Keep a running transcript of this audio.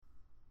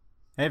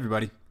Hey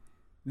everybody.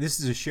 This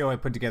is a show I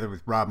put together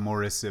with Rob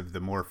Morris of the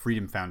More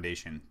Freedom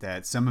Foundation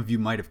that some of you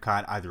might have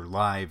caught either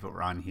live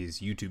or on his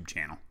YouTube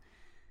channel.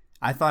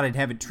 I thought I'd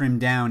have it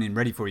trimmed down and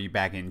ready for you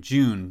back in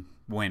June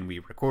when we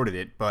recorded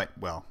it, but,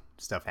 well,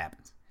 stuff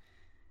happens.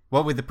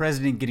 What with the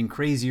president getting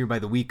crazier by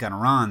the week on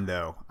Iran,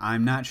 though,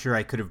 I'm not sure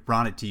I could have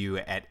brought it to you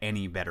at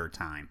any better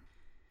time.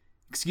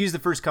 Excuse the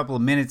first couple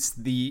of minutes.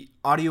 The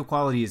audio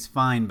quality is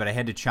fine, but I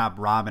had to chop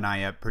Rob and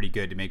I up pretty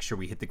good to make sure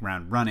we hit the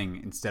ground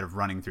running instead of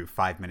running through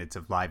 5 minutes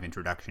of live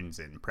introductions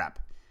and prep.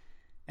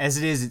 As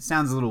it is, it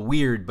sounds a little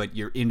weird, but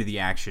you're into the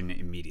action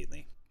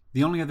immediately.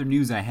 The only other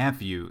news I have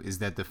for you is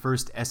that the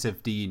first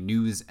SFD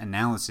news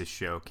analysis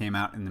show came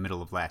out in the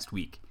middle of last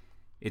week.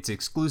 It's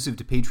exclusive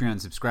to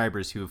Patreon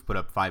subscribers who have put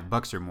up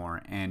 $5 or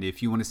more, and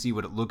if you want to see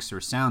what it looks or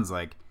sounds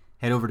like,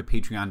 head over to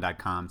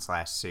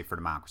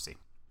patreon.com/SafeForDemocracy.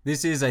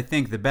 This is, I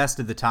think, the best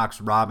of the talks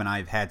Rob and I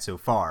have had so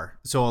far,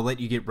 so I'll let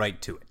you get right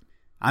to it.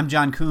 I'm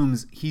John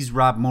Coombs, he's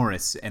Rob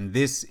Morris, and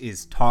this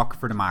is Talk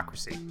for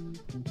Democracy.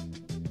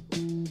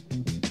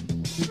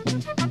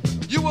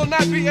 You will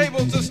not be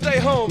able to stay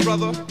home,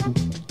 brother.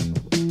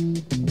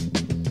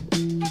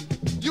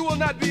 You will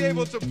not be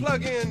able to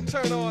plug in,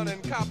 turn on,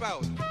 and cop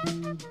out.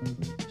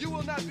 You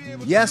will not be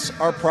able to... Yes,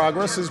 our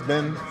progress has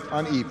been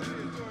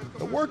uneven.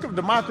 The work of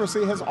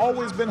democracy has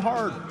always been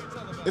hard.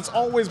 It's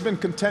always been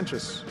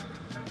contentious.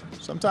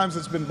 Sometimes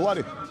it's been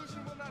bloody.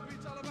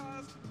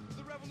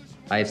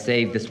 I have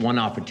saved this one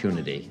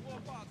opportunity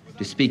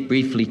to speak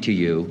briefly to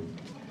you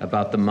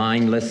about the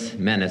mindless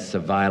menace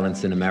of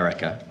violence in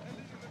America,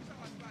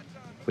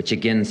 which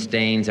again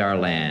stains our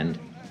land.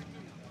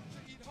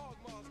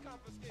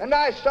 And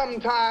I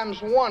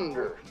sometimes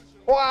wonder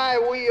why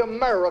we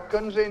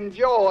Americans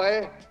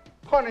enjoy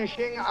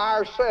punishing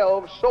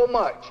ourselves so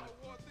much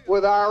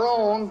with our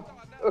own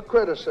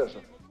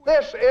criticism.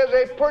 This is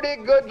a pretty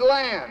good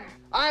land.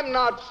 I'm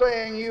not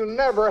saying you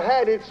never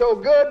had it so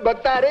good,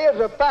 but that is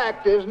a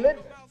fact, isn't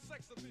it?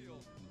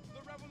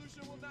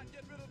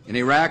 In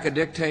Iraq, a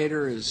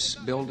dictator is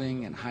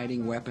building and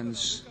hiding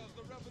weapons,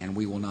 and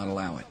we will not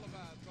allow it.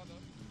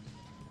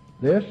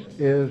 This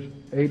is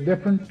a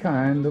different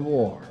kind of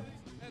war.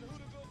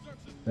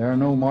 There are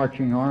no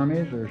marching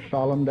armies or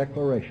solemn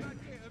declarations.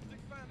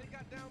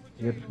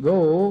 Its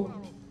goal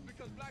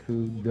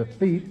to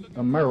defeat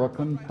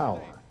American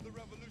power.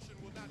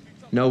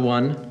 No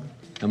one,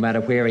 no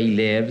matter where he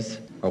lives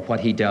or what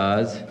he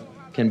does,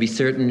 can be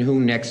certain who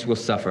next will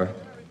suffer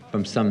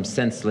from some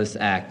senseless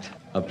act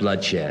of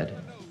bloodshed.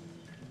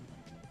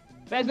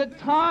 There's a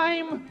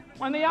time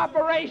when the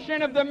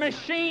operation of the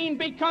machine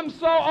becomes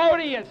so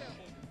odious,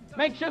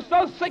 makes you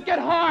so sick at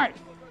heart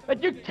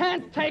that you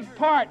can't take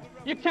part.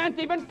 You can't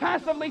even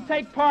passively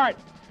take part.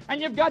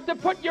 And you've got to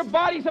put your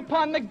bodies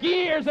upon the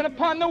gears and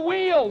upon the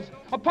wheels,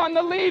 upon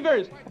the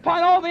levers,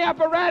 upon all the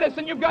apparatus,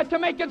 and you've got to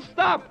make it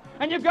stop.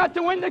 And you've got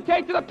to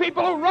indicate to the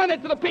people who run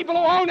it, to the people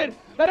who own it,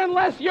 that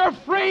unless you're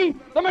free,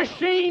 the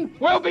machine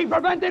will be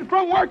prevented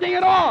from working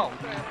at all.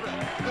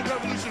 The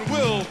revolution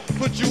will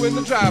put you in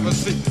the driver's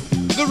seat.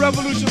 The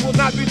revolution will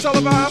not be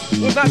televised,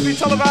 will not be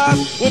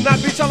televised, will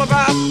not be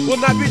televised, will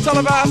not be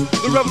televised.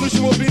 The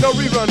revolution will be no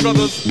rerun,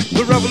 brothers.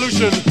 The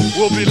revolution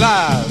will be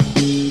live.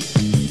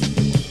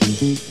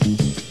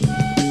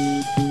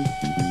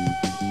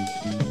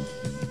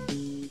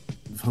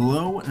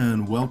 Hello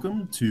and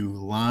welcome to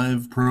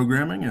live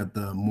programming at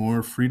the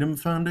More Freedom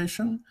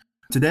Foundation.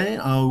 Today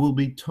we'll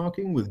be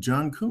talking with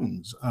John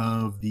Coombs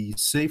of the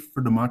Safe for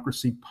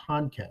Democracy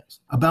podcast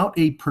about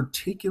a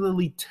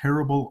particularly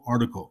terrible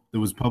article that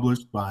was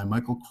published by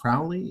Michael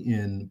Crowley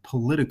in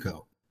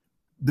Politico.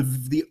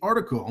 The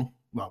article,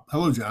 well,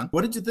 hello John,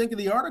 what did you think of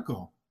the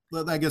article?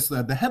 Well, I guess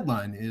the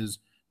headline is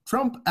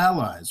Trump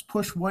allies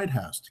push White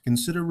House to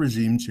consider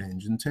regime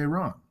change in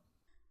Tehran.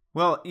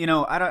 Well, you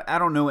know, I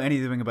don't know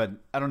anything about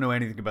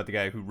the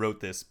guy who wrote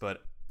this,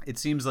 but it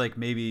seems like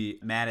maybe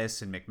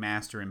Mattis and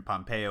McMaster and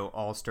Pompeo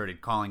all started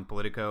calling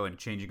Politico and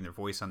changing their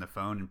voice on the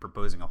phone and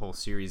proposing a whole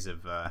series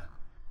of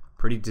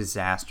pretty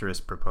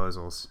disastrous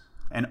proposals.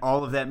 And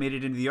all of that made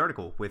it into the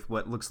article with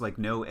what looks like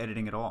no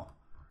editing at all.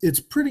 It's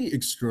pretty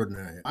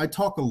extraordinary. I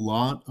talk a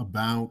lot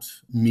about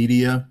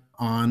media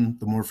on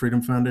the More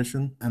Freedom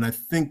Foundation, and I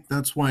think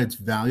that's why it's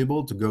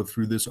valuable to go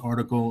through this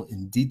article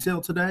in detail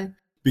today,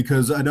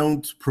 because I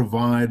don't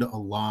provide a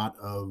lot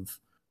of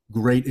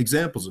great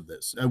examples of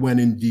this. I went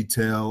in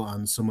detail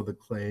on some of the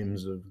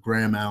claims of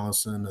Graham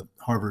Allison at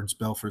Harvard's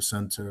Belfer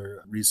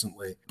Center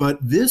recently. But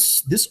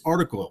this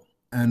article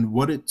and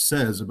what it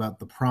says about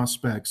the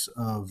prospects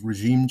of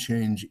regime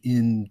change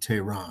in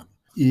Tehran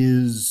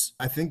is,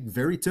 I think,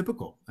 very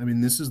typical. I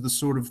mean, this is the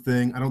sort of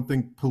thing, I don't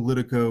think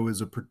Politico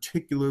is a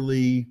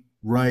particularly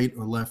right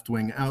or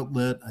left-wing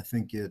outlet. I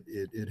think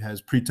it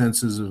has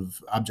pretenses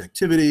of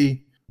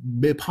objectivity,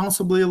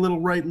 possibly a little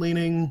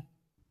right-leaning,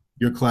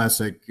 your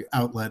classic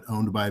outlet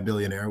owned by a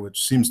billionaire,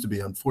 which seems to be,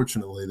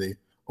 unfortunately, the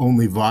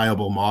only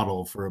viable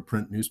model for a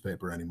print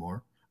newspaper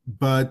anymore.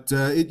 But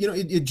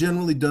it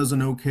generally does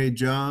an okay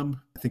job.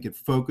 I think it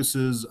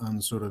focuses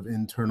on sort of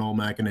internal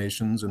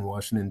machinations in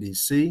Washington,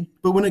 D.C.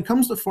 But when it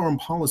comes to foreign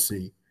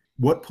policy,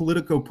 what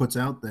Politico puts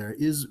out there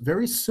is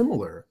very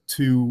similar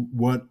to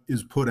what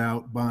is put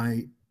out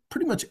by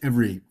pretty much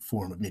every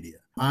form of media.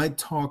 I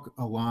talk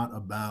a lot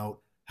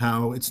about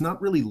how it's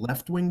not really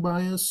left-wing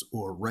bias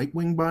or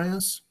right-wing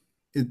bias.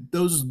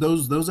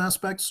 Those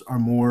aspects are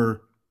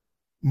more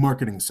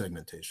marketing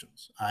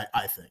segmentations,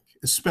 I think,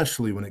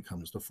 especially when it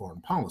comes to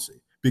foreign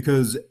policy,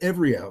 because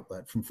every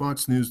outlet from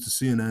Fox News to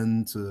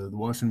CNN to the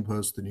Washington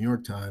Post, the New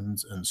York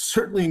Times, and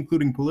certainly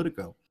including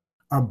Politico,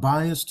 are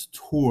biased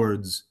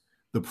towards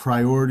the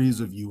priorities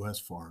of U.S.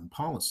 foreign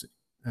policy.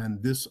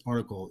 And this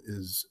article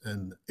is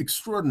an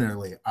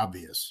extraordinarily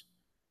obvious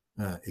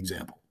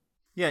example.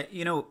 Yeah,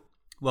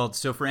 well,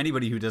 so for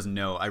anybody who doesn't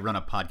know, I run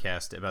a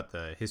podcast about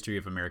the history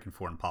of American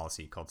foreign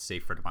policy called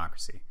Safe for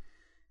Democracy.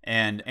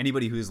 And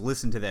anybody who's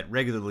listened to that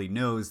regularly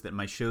knows that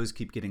my shows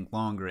keep getting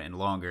longer and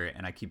longer,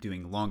 and I keep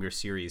doing longer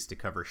series to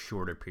cover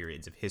shorter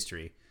periods of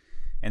history.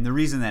 And the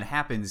reason that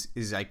happens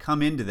is I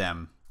come into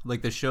them,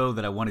 like the show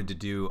that I wanted to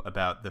do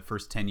about the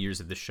first 10 years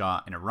of the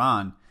Shah in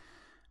Iran,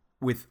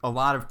 with a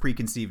lot of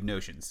preconceived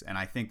notions. And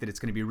I think that it's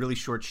going to be a really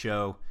short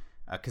show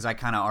because I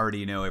kind of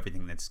already know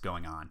everything that's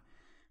going on.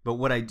 But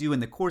what I do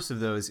in the course of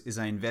those is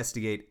I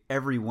investigate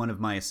every one of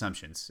my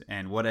assumptions.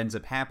 And what ends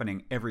up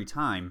happening every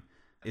time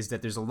is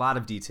that there's a lot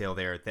of detail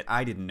there that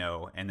I didn't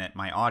know and that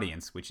my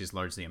audience, which is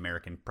largely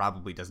American,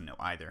 probably doesn't know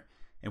either.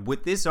 And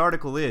what this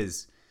article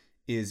is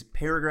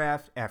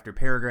paragraph after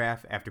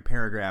paragraph after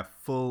paragraph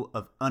full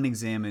of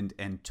unexamined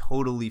and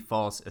totally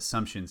false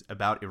assumptions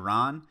about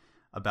Iran,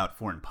 about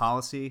foreign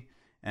policy,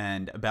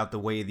 and about the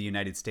way the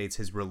United States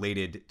has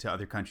related to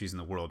other countries in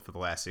the world for the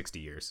last 60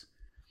 years.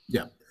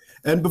 Yeah.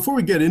 And before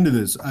we get into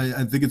this,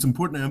 I think it's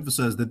important to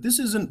emphasize that this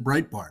isn't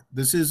Breitbart.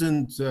 This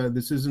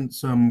isn't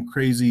some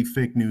crazy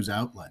fake news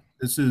outlet.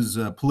 This is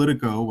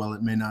Politico. While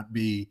it may not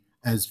be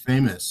as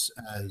famous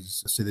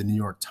as, say, the New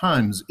York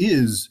Times,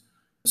 is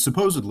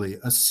supposedly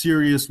a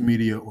serious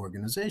media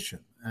organization.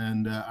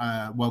 And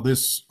while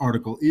this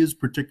article is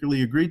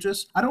particularly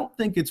egregious, I don't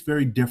think it's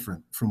very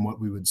different from what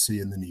we would see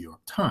in the New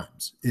York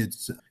Times.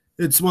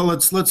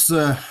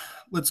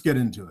 Let's get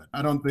into it.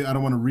 I don't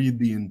want to read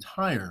the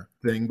entire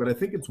thing, but I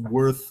think it's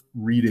worth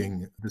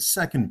reading the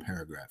second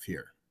paragraph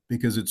here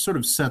because it sort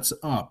of sets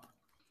up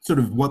sort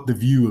of what the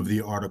view of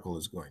the article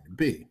is going to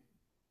be.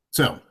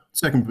 So,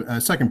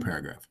 second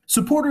paragraph.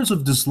 Supporters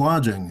of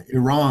dislodging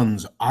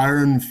Iran's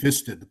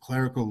iron-fisted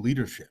clerical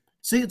leadership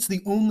say it's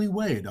the only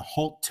way to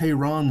halt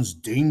Tehran's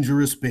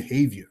dangerous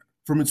behavior,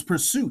 from its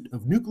pursuit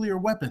of nuclear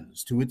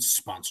weapons to its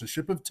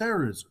sponsorship of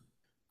terrorism.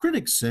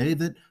 Critics say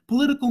that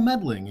political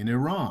meddling in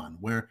Iran,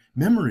 where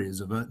memories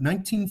of a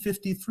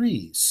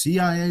 1953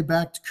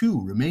 CIA-backed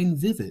coup remain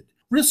vivid,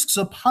 risks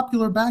a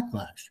popular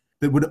backlash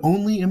that would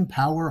only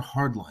empower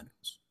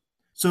hardliners.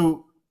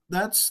 So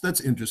that's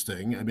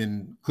interesting. I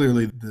mean,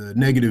 clearly the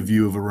negative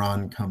view of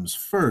Iran comes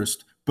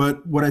first,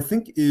 but what I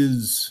think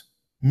is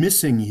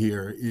missing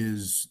here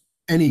is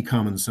any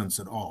common sense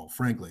at all,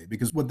 frankly,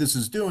 because what this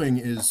is doing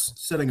is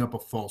setting up a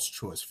false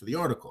choice for the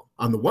article.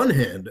 On the one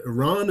hand,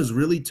 Iran is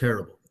really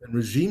terrible, and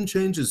regime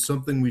change is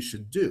something we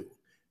should do.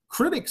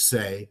 Critics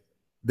say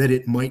that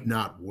it might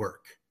not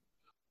work.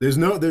 There's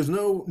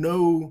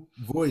no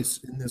voice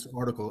in this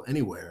article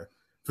anywhere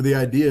for the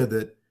idea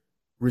that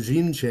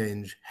regime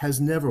change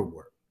has never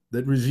worked,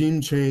 that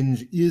regime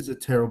change is a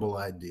terrible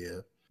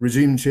idea,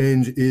 regime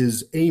change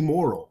is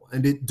amoral,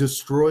 and it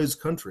destroys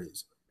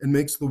countries and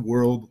makes the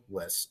world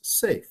less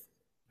safe.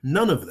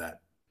 None of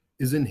that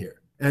is in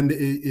here. And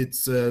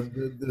it's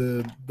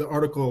the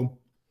article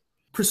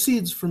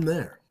proceeds from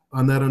there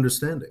on that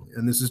understanding.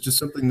 And this is just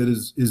something that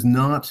is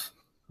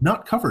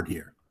not covered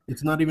here.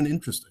 It's not even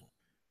interesting.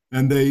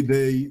 And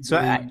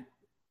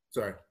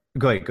sorry.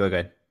 Go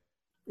ahead.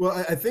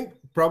 Well, I think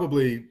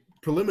probably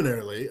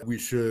preliminarily we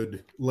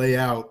should lay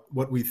out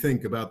what we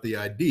think about the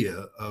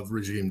idea of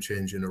regime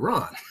change in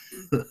Iran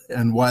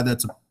and why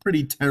that's a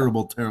pretty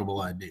terrible,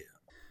 terrible idea.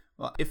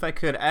 Well, if I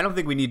could, I don't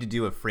think we need to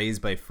do a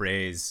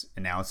phrase-by-phrase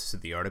analysis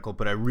of the article,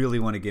 but I really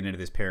want to get into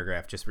this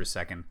paragraph just for a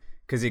second,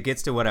 because it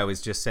gets to what I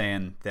was just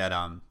saying, that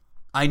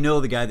I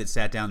know the guy that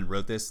sat down and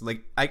wrote this.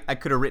 Like, I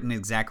could have written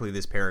exactly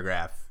this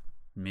paragraph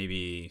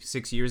maybe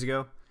 6 years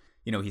ago.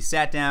 You know, he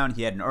sat down,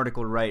 he had an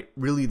article to write.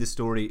 Really, the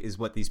story is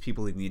what these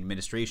people in the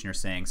administration are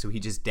saying, so he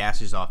just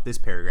dashes off this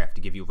paragraph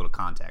to give you a little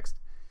context.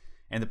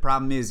 And the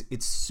problem is,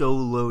 it's so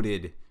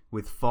loaded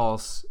with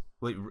false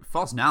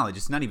knowledge.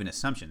 It's not even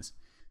assumptions.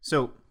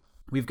 So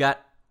we've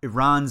got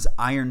Iran's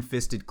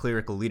iron-fisted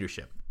clerical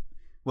leadership.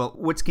 Well,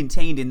 what's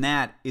contained in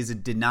that is a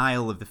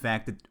denial of the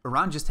fact that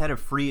Iran just had a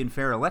free and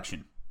fair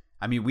election.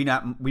 I mean, we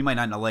might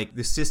not like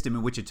the system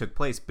in which it took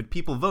place, but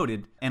people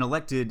voted and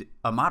elected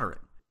a moderate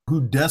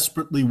who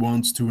desperately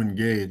wants to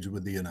engage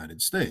with the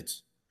United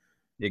States.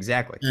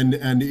 Exactly. And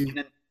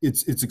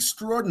it's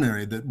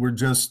extraordinary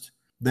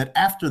that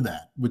after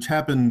that, which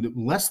happened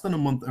less than a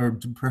month, or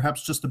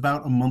perhaps just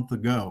about a month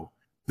ago,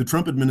 the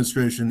Trump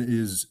administration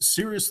is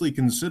seriously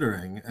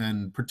considering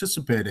and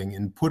participating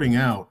in putting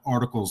out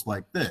articles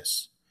like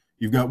this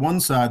You've got one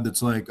side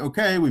that's like,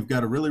 okay, we've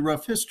got a really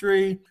rough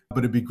history, but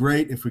it'd be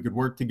great if we could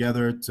work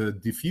together to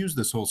defuse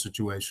this whole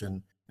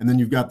situation. And then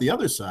you've got the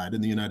other side in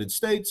the United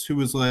States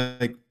who is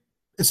like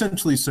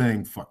essentially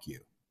saying, fuck you.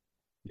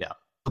 Yeah.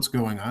 What's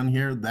going on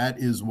here? That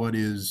is what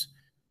is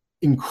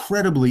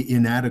incredibly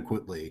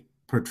inadequately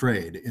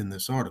portrayed in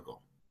this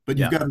article. But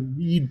you've got to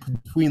read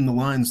between the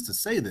lines to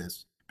say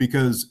this,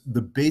 because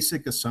the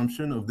basic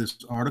assumption of this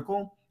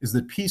article is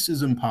that peace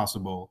is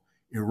impossible,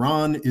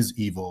 Iran is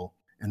evil,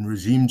 and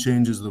regime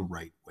change is the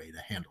right way to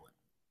handle it.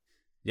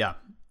 Yeah.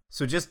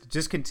 So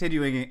just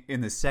continuing in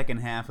the second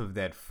half of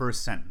that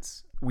first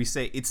sentence, we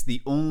say it's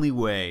the only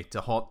way to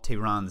halt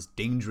Tehran's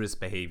dangerous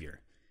behavior,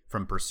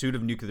 from pursuit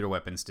of nuclear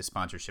weapons to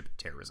sponsorship of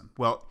terrorism.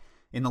 Well,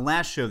 in the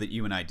last show that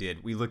you and I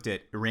did, we looked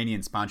at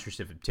Iranian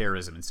sponsorship of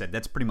terrorism and said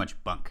that's pretty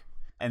much bunk.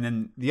 And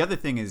then the other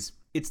thing is,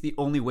 it's the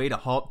only way to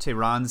halt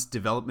Tehran's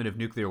development of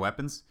nuclear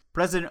weapons.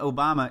 President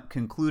Obama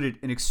concluded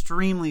an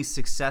extremely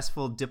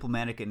successful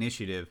diplomatic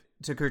initiative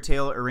to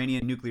curtail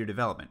Iranian nuclear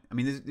development. I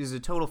mean, there's a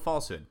total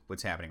falsehood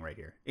what's happening right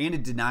here, and a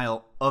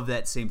denial of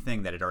that same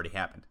thing that had already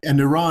happened. And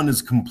Iran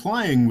is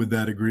complying with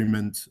that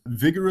agreement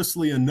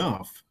vigorously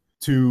enough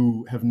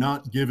to have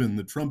not given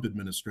the Trump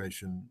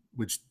administration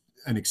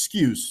an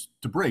excuse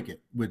to break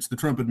it, which the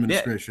Trump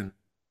administration,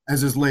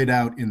 as is laid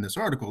out in this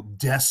article,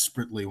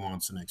 desperately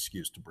wants an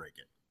excuse to break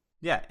it.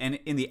 Yeah, and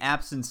in the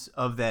absence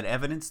of that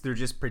evidence, they're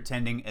just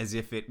pretending as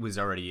if it was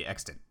already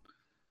extant.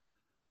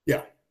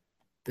 Yeah.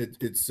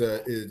 It's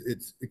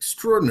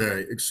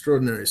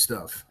extraordinary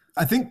stuff.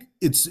 I think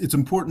it's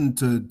important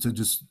to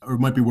just, or it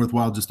might be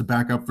worthwhile just to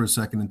back up for a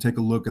second and take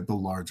a look at the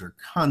larger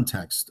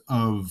context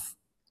of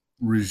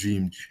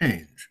regime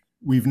change.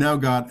 We've now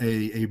got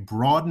a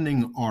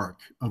broadening arc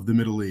of the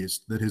Middle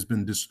East that has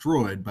been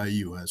destroyed by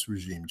U.S.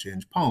 regime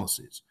change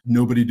policies.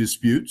 Nobody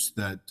disputes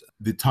that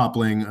the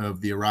toppling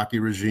of the Iraqi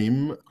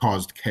regime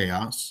caused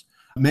chaos.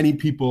 Many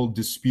people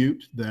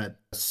dispute that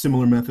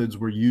similar methods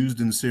were used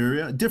in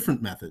Syria.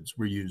 Different methods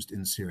were used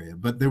in Syria,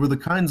 but they were the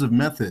kinds of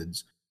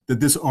methods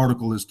that this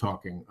article is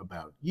talking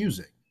about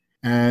using.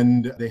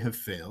 And they have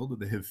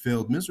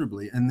failed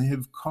miserably, and they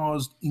have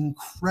caused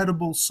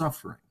incredible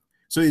suffering.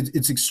 So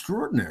it's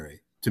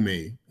extraordinary to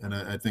me, and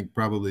I think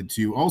probably to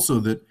you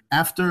also, that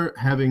after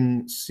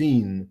having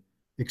seen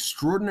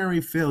extraordinary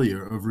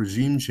failure of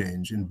regime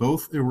change in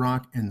both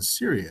Iraq and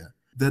Syria,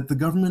 that the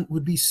government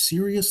would be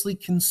seriously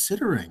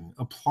considering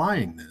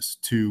applying this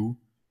to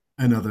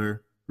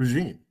another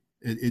regime.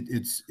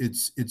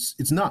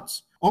 It's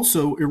nuts.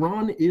 Also,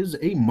 Iran is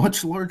a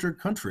much larger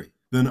country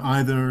than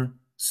either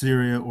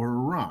Syria or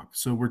Iraq.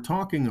 So we're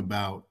talking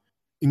about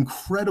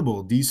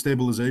incredible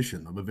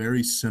destabilization of a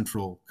very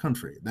central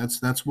country.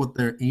 That's what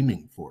they're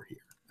aiming for here.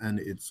 And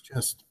it's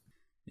just...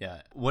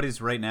 Yeah. What is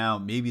right now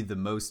maybe the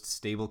most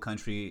stable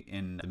country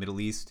in the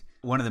Middle East,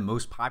 one of the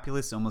most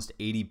populous, almost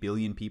 80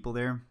 billion people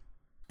there.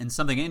 And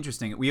something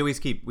interesting, we always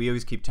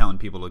keep telling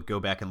people to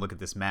go back and look at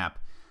this map.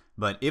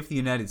 But if the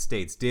United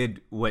States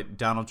did what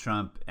Donald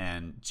Trump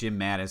and Jim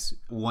Mattis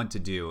want to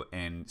do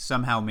and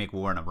somehow make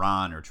war on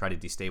Iran or try to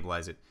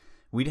destabilize it,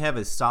 we'd have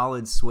a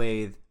solid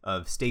swathe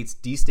of states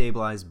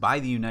destabilized by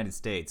the United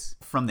States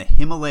from the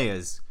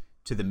Himalayas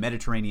to the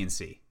Mediterranean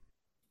Sea.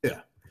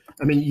 Yeah.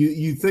 I mean,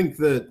 you think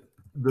that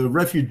the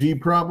refugee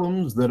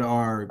problems that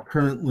are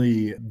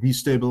currently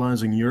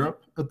destabilizing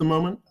Europe at the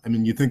moment, I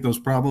mean, you think those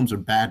problems are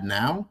bad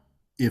now?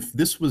 If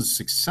this was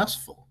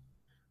successful,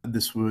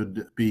 this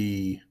would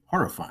be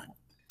horrifying.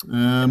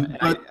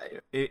 But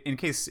in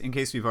case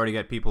we've already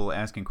got people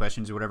asking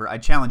questions or whatever, I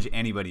challenge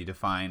anybody to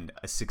find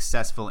a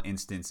successful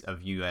instance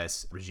of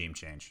U.S. regime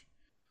change.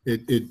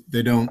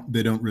 They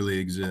don't really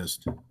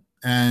exist.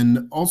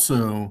 And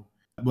also,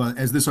 well,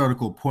 as this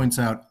article points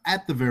out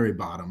at the very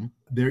bottom,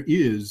 there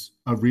is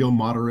a real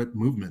moderate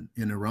movement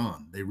in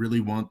Iran. They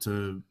really want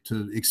to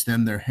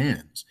extend their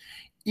hands.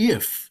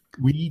 If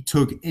we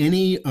took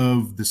any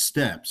of the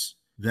steps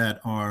that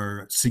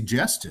are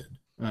suggested,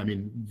 I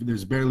mean,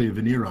 there's barely a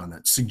veneer on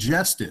that,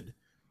 suggested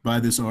by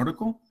this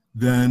article,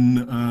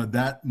 then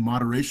that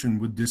moderation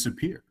would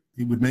disappear.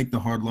 It would make the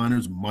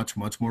hardliners much,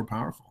 much more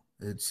powerful.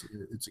 It's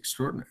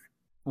extraordinary.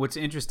 What's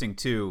interesting,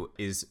 too,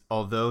 is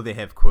although they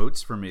have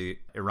quotes from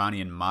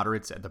Iranian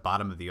moderates at the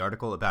bottom of the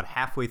article, about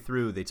halfway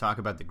through they talk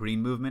about the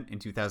Green Movement in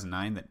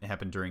 2009 that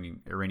happened during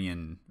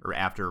Iranian or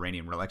after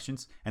Iranian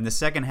elections. And the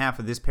second half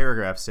of this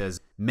paragraph says,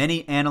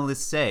 many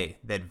analysts say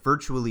that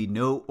virtually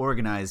no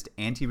organized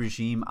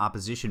anti-regime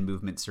opposition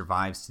movement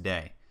survives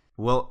today.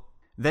 Well,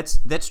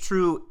 that's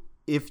true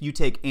if you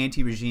take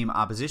anti-regime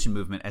opposition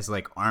movement as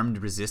like armed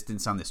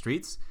resistance on the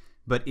streets.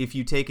 But if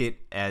you take it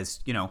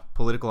as,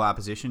 political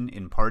opposition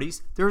in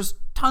parties, there's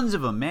tons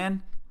of them,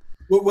 man.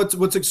 Well,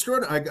 what's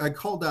extraordinary, I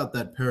called out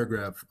that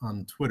paragraph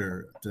on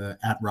Twitter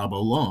at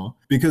RobOLaw,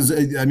 because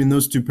I mean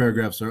those two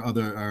paragraphs are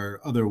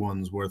other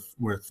ones worth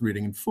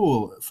reading in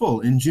full.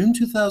 In June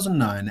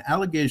 2009,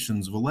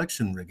 allegations of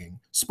election rigging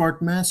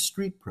sparked mass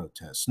street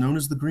protests known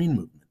as the Green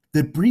Movement.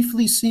 that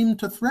briefly seemed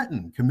to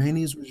threaten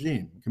Khomeini's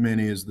regime.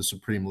 Khomeini is the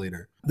supreme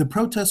leader. The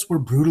protests were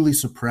brutally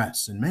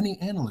suppressed, and many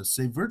analysts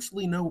say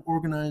virtually no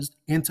organized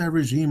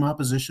anti-regime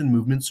opposition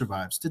movement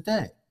survives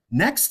today.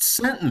 Next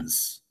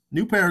sentence,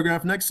 new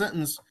paragraph, next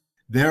sentence.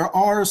 There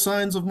are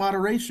signs of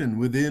moderation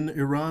within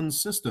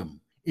Iran's system,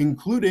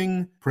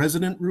 including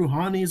President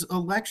Rouhani's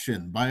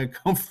election by a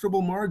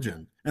comfortable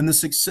margin and the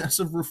success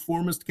of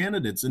reformist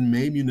candidates in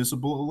May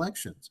municipal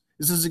elections.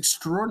 This is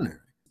extraordinary.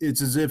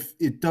 It's as if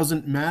it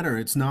doesn't matter.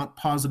 It's not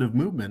positive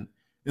movement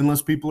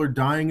unless people are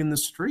dying in the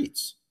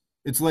streets.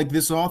 It's like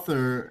this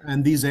author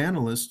and these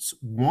analysts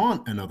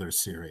want another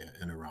Syria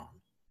in Iran.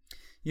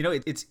 You know,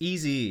 it's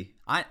easy.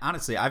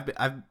 Honestly,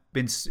 I've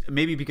been,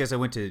 maybe because I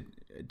went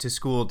to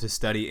school to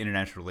study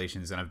international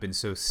relations, and I've been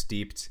so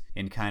steeped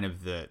in kind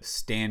of the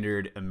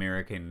standard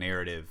American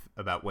narrative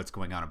about what's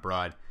going on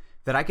abroad,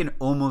 that I can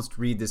almost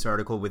read this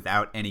article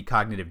without any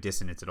cognitive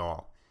dissonance at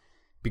all.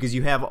 Because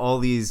you have all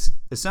these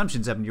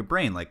assumptions up in your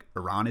brain, like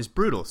Iran is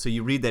brutal. So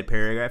you read that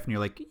paragraph and you're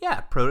like, yeah,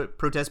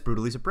 protests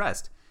brutally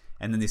suppressed.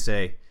 And then they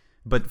say,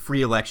 but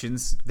free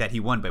elections that he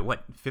won by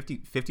what,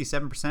 57%,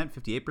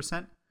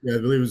 58%? Yeah, I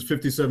believe it was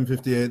 57,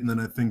 58. And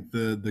then I think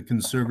the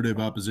conservative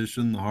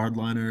opposition, the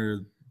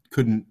hardliner,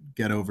 couldn't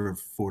get over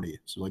 40.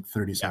 So like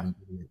 37,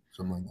 yeah.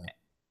 Something like that.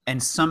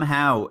 And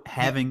somehow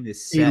having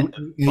this set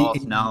of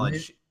false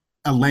knowledge.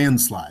 A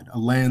landslide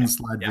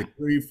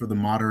victory for the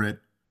moderate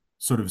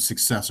sort of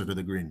successor to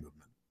the Green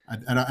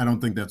Movement. I don't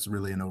think that's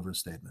really an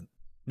overstatement.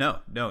 No,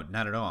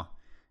 not at all.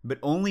 But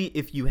only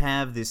if you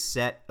have this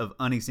set of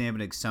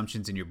unexamined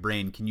assumptions in your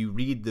brain can you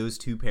read those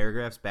two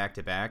paragraphs back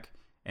to back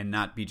and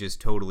not be just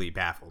totally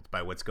baffled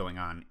by what's going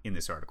on in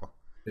this article.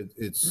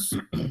 It's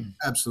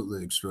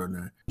absolutely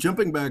extraordinary.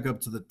 Jumping back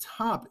up to the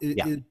top,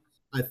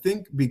 I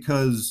think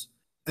because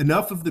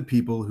enough of the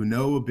people who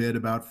know a bit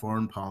about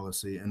foreign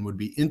policy and would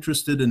be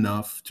interested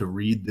enough to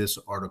read this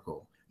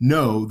article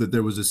know that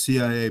there was a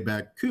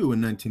CIA-backed coup in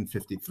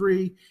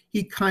 1953,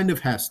 he kind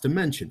of has to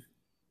mention it.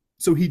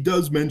 So he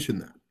does mention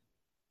that.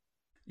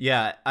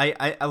 Yeah,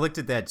 I looked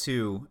at that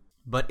too,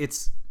 but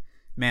it's,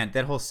 man,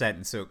 that whole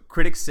sentence. So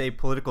critics say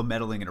political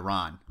meddling in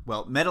Iran.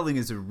 Well, meddling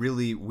is a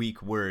really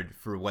weak word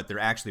for what they're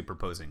actually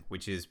proposing,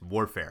 which is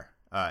warfare.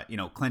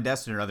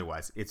 Clandestine or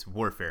otherwise, it's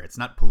warfare. It's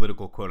not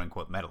political, quote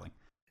unquote, meddling.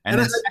 And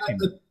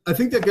I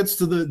think that gets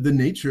to the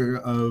nature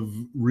of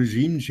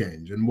regime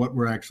change and what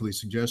we're actually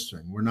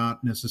suggesting. We're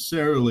not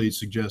necessarily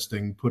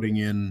suggesting putting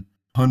in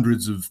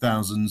hundreds of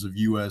thousands of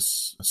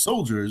U.S.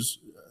 soldiers.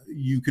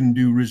 You can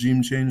do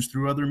regime change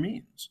through other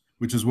means,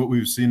 which is what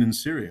we've seen in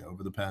Syria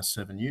over the past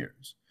 7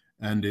 years.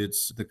 And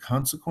the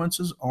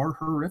consequences are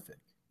horrific.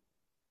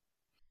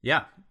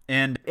 Yeah.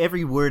 And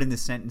every word in the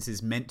sentence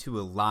is meant to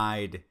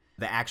elide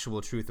the actual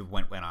truth of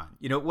what went on.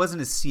 It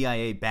wasn't a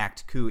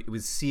CIA-backed coup. It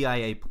was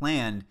CIA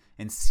planned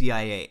and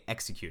CIA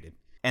executed.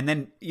 And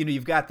then,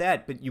 you've got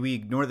that, but we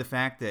ignore the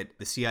fact that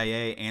the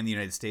CIA and the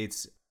United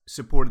States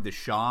supported the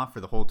Shah for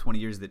the whole 20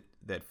 years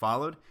that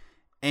followed,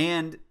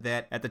 and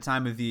that at the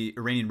time of the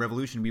Iranian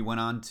Revolution, we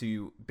went on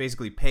to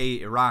basically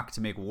pay Iraq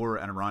to make war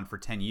on Iran for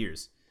 10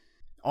 years.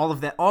 All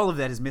of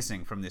that is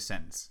missing from this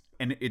sentence.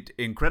 And it's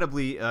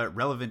incredibly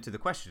relevant to the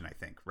question, I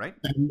think, right?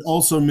 And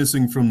also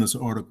missing from this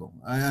article.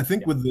 I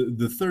think with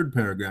the third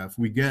paragraph,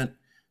 we get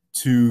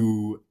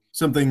to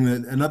something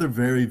another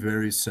very,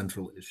 very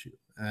central issue.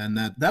 And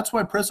that's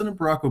why President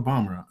Barack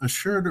Obama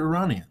assured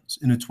Iranians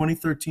in a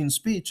 2013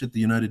 speech at the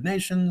United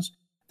Nations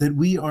that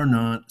we are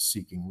not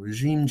seeking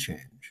regime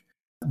change.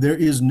 There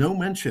is no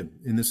mention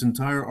in this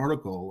entire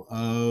article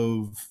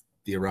of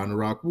the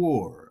Iran-Iraq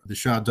War. The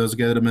Shah does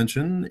get a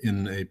mention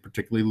in a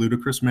particularly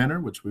ludicrous manner,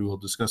 which we will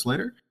discuss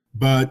later.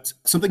 But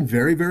something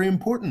very, very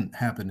important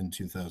happened in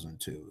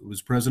 2002. It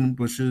was President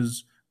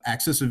Bush's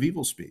Axis of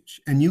Evil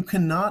speech. And you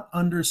cannot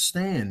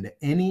understand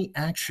any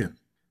action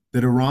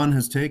that Iran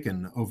has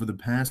taken over the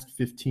past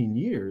 15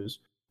 years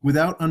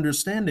without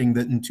understanding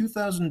that in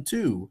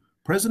 2002,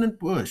 President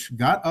Bush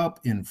got up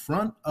in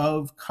front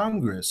of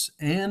Congress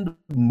and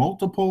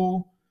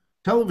multiple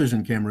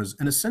television cameras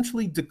and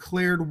essentially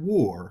declared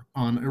war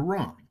on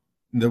Iran.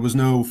 There was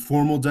no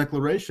formal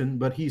declaration,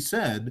 but he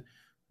said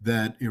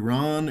that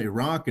Iran,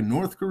 Iraq, and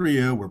North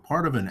Korea were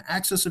part of an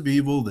axis of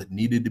evil that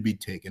needed to be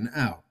taken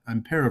out.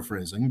 I'm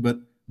paraphrasing, but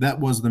that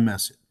was the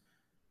message.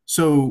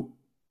 So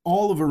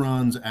all of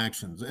Iran's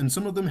actions, and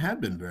some of them had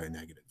been very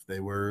negative, they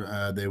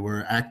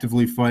were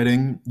actively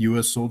fighting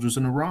U.S. soldiers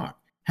in Iraq,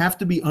 have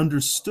to be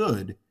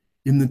understood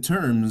in the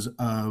terms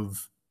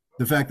of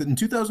the fact that in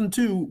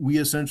 2002, we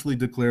essentially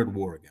declared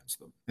war against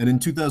them. And in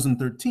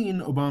 2013,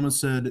 Obama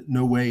said,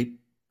 no, wait,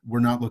 we're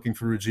not looking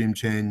for regime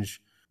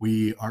change.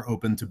 We are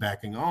open to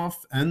backing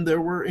off. And there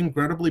were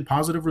incredibly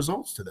positive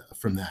results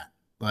from that,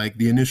 like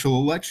the initial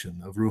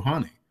election of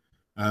Rouhani,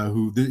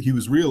 he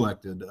was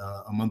reelected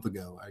a month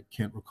ago. I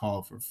can't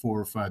recall, for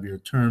 4 or 5 year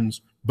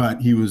terms,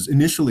 but he was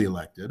initially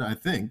elected, I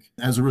think,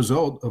 as a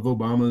result of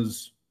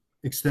Obama's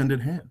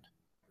extended hand.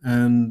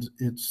 And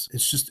it's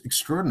just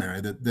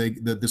extraordinary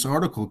that this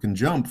article can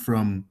jump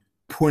from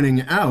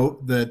pointing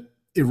out that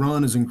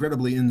Iran is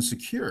incredibly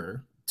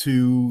insecure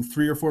to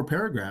 3 or 4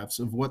 paragraphs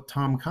of what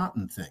Tom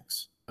Cotton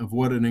thinks, of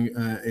what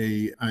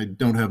I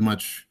don't have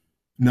much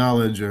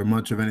knowledge or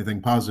much of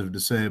anything positive to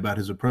say about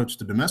his approach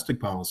to domestic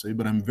policy,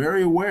 but I'm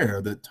very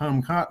aware that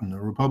Tom Cotton,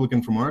 a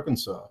Republican from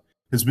Arkansas,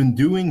 has been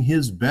doing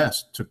his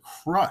best to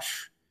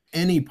crush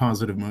any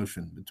positive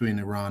motion between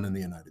Iran and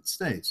the United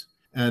States.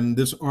 And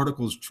this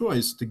article's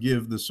choice to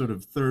give the sort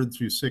of 3rd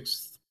through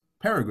 6th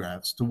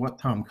paragraphs to what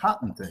Tom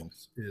Cotton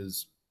thinks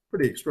is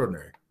pretty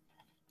extraordinary.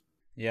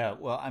 Yeah,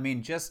 well, I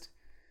mean,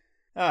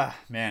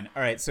 man.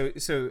 All right,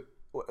 so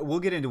we'll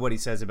get into what he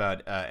says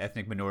about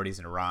ethnic minorities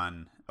in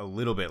Iran a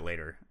little bit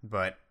later,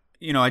 but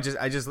I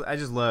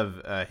just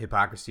love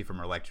hypocrisy from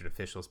our elected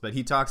officials. But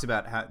he talks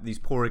about how these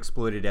poor,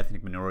 exploited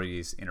ethnic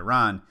minorities in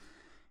Iran.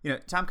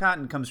 Tom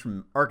Cotton comes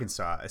from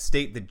Arkansas, a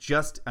state that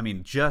just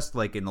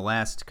like in the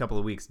last couple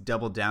of weeks,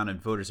 doubled down on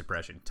voter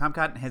suppression. Tom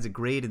Cotton has a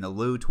grade in the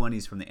low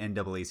 20s from the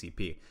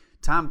NAACP.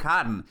 Tom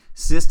Cotton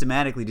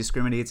systematically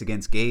discriminates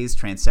against gays,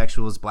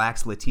 transsexuals,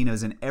 blacks,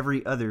 Latinos, and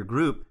every other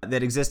group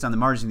that exists on the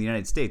margin of the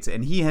United States.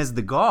 And he has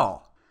the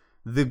gall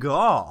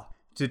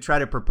to try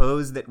to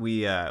propose that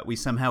we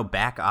somehow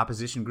back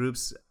opposition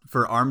groups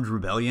for armed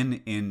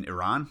rebellion in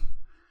Iran.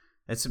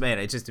 It's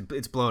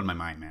blowing my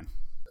mind, man.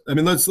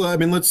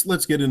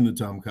 Let's get into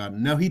Tom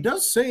Cotton. Now, he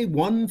does say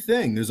one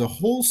thing. There's a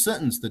whole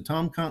sentence that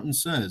Tom Cotton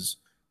says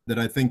that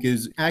I think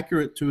is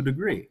accurate to a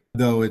degree,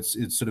 though it's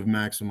sort of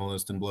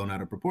maximalist and blown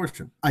out of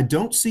proportion. I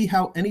don't see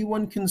how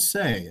anyone can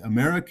say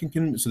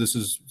so this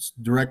is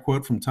direct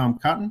quote from Tom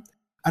Cotton.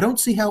 I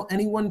don't see how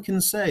anyone can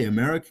say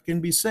America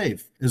can be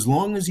safe as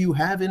long as you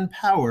have in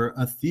power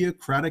a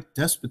theocratic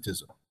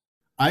despotism.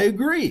 I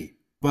agree,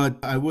 but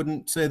I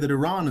wouldn't say that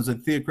Iran is a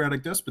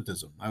theocratic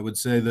despotism. I would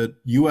say that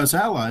U.S.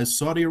 allies,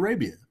 Saudi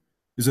Arabia,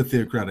 is a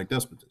theocratic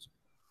despotism.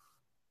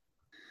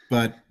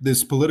 But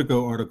this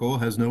Politico article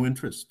has no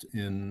interest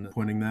in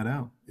pointing that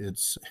out.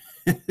 It's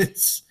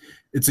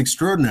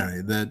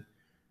extraordinary that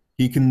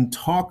he can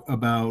talk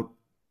about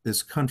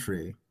this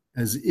country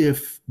as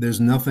if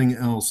there's nothing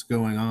else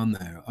going on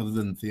there other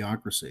than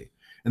theocracy,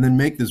 and then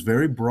make this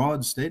very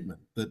broad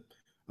statement that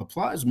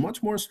applies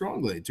much more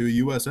strongly to a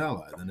U.S.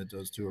 ally than it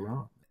does to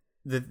Iran.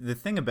 The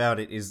thing about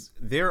it is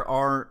there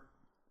are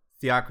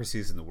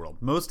theocracies in the world.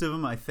 Most of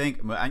them, I think,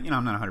 I'm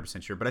not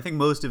 100% sure, but I think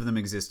most of them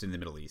exist in the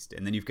Middle East.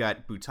 And then you've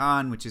got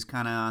Bhutan, which is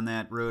kind of on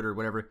that road or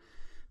whatever.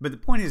 But the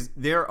point is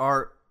there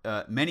are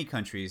many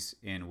countries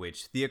in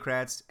which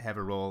theocrats have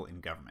a role in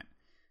government.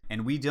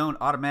 And we don't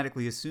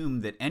automatically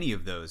assume that any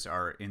of those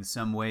are in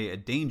some way a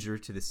danger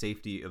to the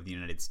safety of the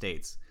United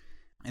States.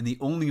 And the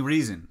only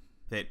reason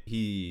that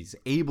he's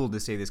able to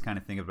say this kind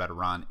of thing about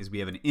Iran is we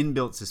have an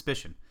inbuilt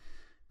suspicion.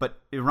 But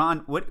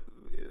Iran,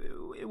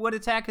 what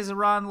attack has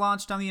Iran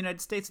launched on the United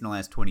States in the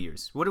last 20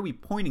 years? What are we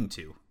pointing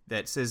to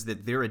that says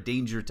that they're a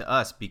danger to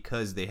us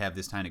because they have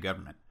this kind of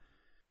government?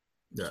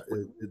 Yeah,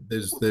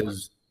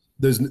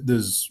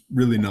 there's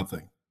really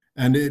nothing.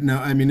 And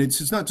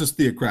it's not just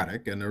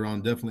theocratic, and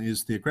Iran definitely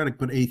is theocratic,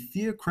 but a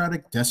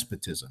theocratic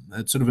despotism.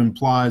 That sort of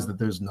implies that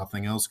there's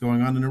nothing else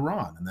going on in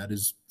Iran, and that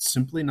is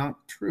simply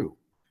not true.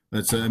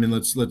 Let's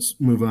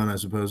move on, I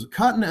suppose.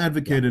 Cotton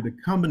advocated a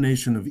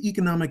combination of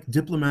economic,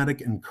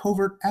 diplomatic, and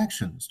covert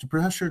actions to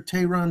pressure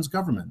Tehran's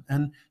government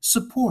and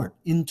support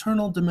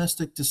internal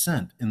domestic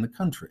dissent in the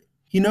country.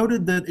 He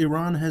noted that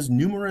Iran has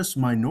numerous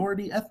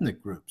minority ethnic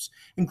groups,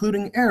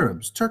 including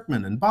Arabs,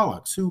 Turkmen, and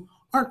Balochs, who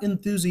aren't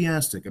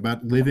enthusiastic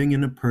about living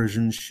in a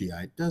Persian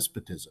Shiite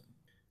despotism.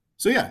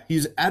 So yeah,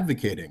 he's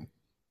advocating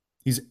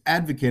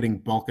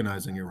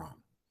balkanizing Iran.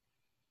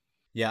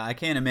 Yeah, I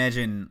can't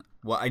imagine.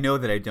 Well, I know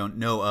that I don't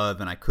know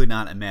of, and I could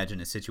not imagine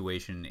a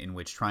situation in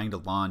which trying to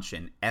launch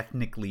an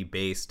ethnically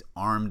based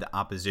armed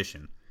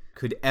opposition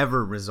could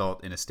ever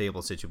result in a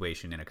stable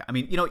situation.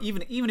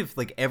 Even if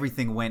like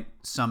everything went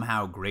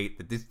somehow great,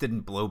 that this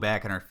didn't blow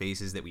back in our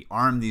faces, that we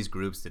armed these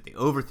groups, that they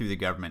overthrew the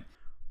government,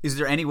 is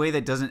there any way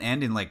that doesn't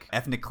end in like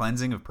ethnic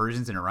cleansing of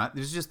Persians in Iran?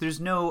 There's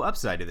no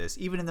upside to this,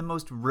 even in the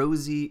most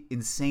rosy,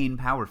 insane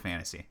power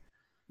fantasy.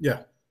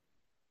 Yeah,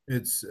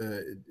 it's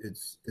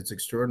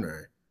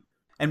extraordinary.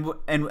 And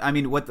I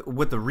mean, what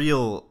the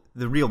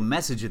real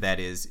message of that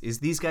is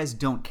these guys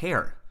don't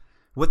care.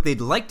 What they'd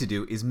like to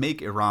do is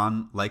make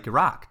Iran like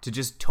Iraq, to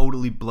just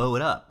totally blow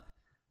it up.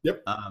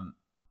 Yep.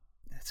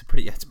 It's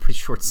pretty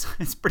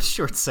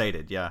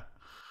short-sighted. Yeah.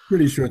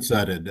 Pretty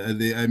short-sighted.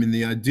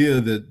 The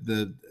idea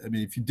that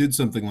if you did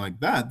something like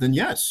that, then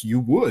yes, you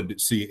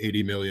would see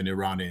 80 million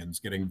Iranians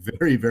getting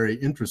very, very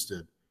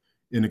interested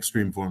in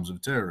extreme forms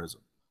of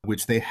terrorism,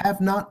 which they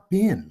have not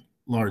been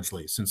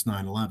largely since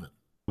 9/11.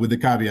 With the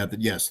caveat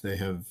that, yes, they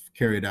have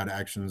carried out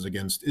actions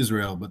against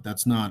Israel, but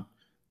that's not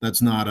a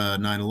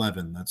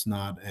 9/11. That's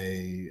not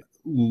a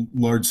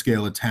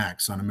large-scale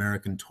attacks on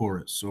American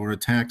tourists or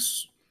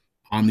attacks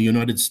on the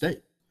United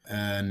States.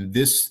 And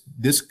this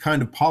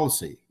kind of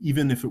policy,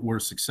 even if it were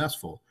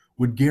successful,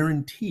 would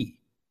guarantee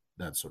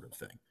that sort of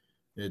thing.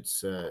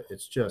 It's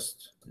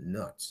just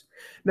nuts.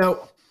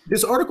 Now,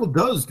 this article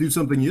does do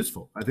something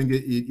useful. I think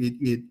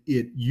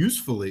it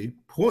usefully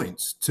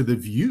points to the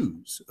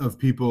views of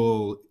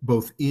people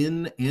both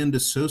in and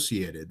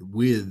associated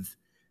with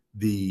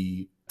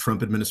the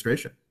Trump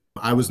administration.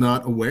 I was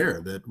not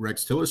aware that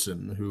Rex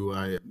Tillerson, who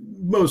I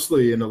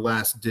mostly in a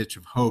last ditch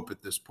of hope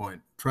at this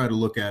point try to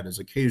look at as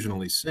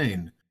occasionally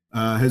sane,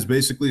 has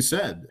basically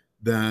said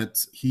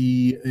that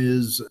he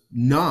is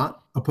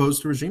not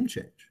opposed to regime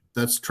change.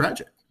 That's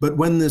tragic. But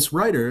when this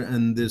writer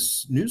and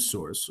this news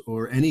source,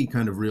 or any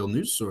kind of real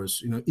news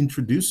source,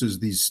 introduces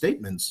these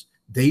statements,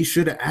 they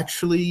should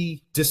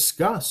actually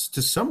discuss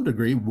to some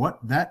degree what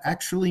that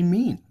actually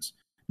means.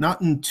 Not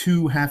in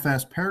two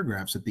half-assed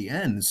paragraphs at the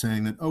end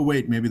saying that, oh,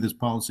 wait, maybe this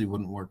policy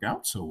wouldn't work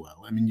out so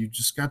well. I mean, you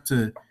just got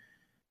to,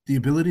 the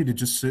ability to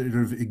just sort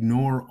of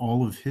ignore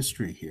all of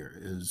history here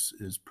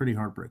is pretty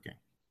heartbreaking.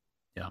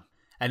 Yeah.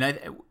 And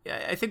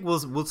I think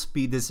we'll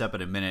speed this up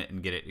in a minute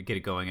and get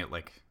it going at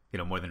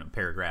more than a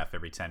paragraph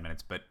every 10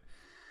 minutes. But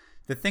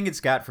the thing it's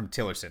got from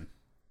Tillerson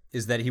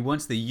is that he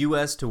wants the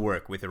U.S. to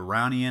work with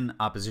Iranian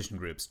opposition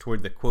groups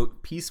toward the,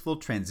 quote, peaceful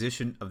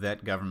transition of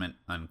that government,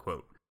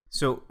 unquote.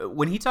 So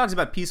when he talks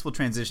about peaceful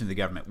transition of the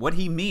government, what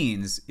he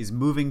means is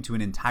moving to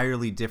an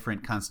entirely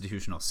different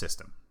constitutional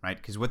system, right?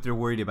 Because what they're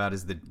worried about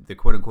is the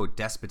quote unquote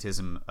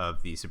despotism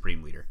of the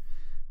supreme leader.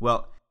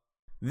 Well,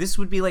 this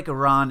would be like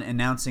Iran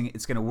announcing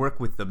it's going to work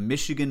with the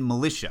Michigan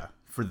militia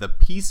for the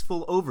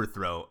peaceful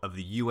overthrow of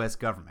the U.S.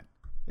 government.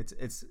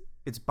 It's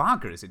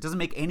bonkers. It doesn't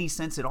make any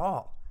sense at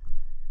all.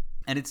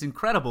 And it's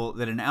incredible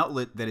that an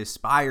outlet that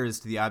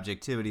aspires to the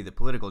objectivity that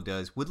Politico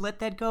does would let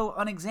that go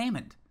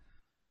unexamined.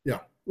 Yeah.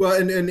 Well,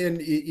 and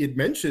it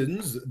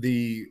mentions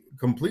the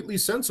completely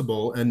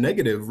sensible and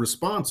negative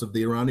response of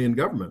the Iranian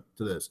government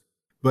to this.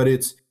 But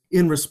it's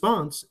in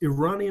response,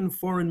 Iranian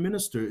Foreign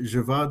Minister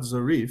Javad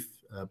Zarif,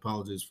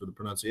 apologies for the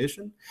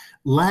pronunciation,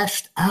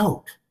 lashed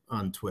out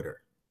on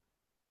Twitter.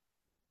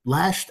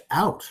 Like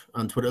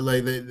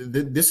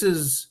this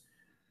is,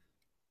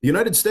 the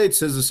United States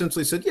has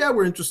essentially said, yeah,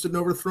 we're interested in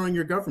overthrowing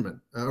your government.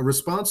 A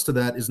response to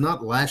that is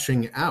not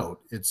lashing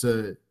out. It's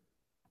a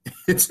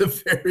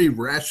very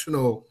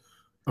rational,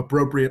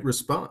 appropriate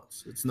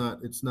response. It's not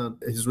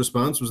his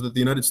response was that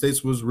the United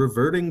States was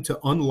reverting to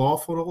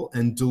unlawful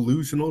and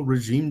delusional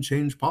regime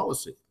change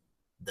policy.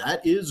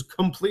 That is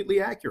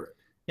completely accurate.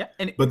 Yeah,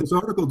 but this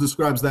article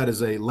describes that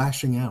as a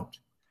lashing out.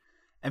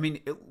 I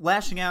mean,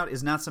 lashing out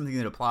is not something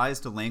that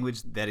applies to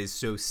language that is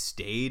so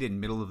staid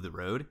and middle of the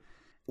road.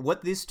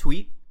 What this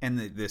tweet and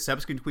the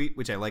subsequent tweet,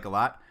 which I like a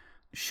lot,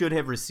 should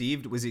have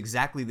received was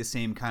exactly the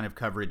same kind of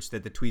coverage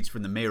that the tweets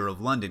from the mayor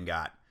of London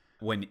got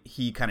when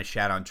he kind of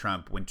shat on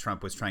Trump when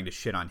Trump was trying to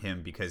shit on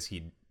him because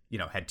he,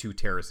 had 2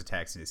 terrorist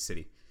attacks in his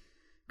city.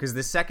 Because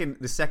the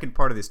second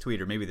part of this tweet,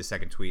 or maybe the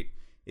second tweet,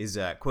 is,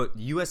 quote,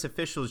 U.S.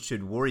 officials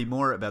should worry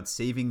more about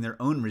saving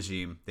their own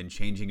regime than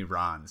changing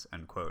Iran's,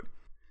 unquote.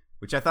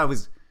 Which I thought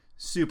was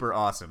super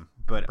awesome,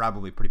 but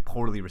probably pretty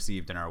poorly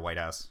received in our White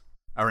House,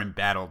 our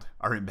embattled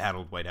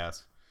White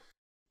House.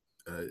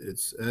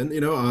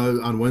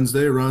 On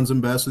Wednesday, Iran's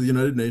ambassador to the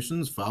United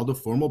Nations filed a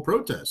formal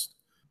protest,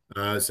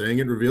 saying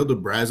it revealed a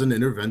brazen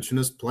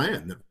interventionist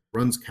plan that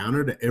runs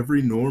counter to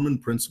every norm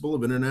and principle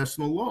of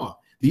international law.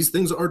 These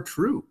things are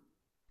true.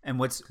 And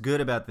what's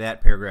good about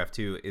that paragraph,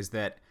 too, is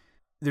that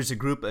there's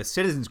a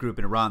citizens group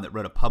in Iran that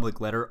wrote a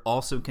public letter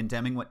also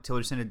condemning what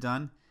Tillerson had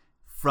done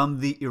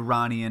from the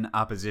Iranian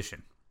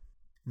opposition.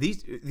 The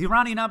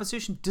Iranian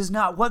opposition does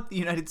not want the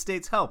United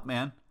States help,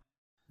 man.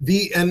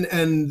 The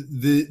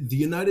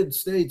United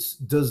States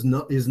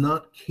is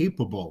not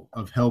capable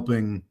of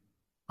helping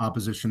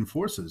opposition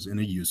forces in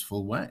a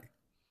useful way.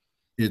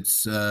 It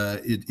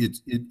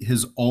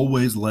has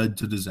always led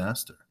to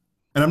disaster.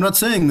 And I'm not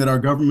saying that our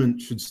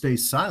government should stay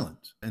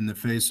silent in the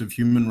face of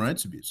human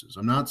rights abuses.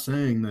 I'm not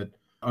saying that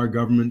our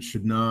government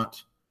should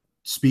not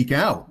speak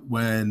out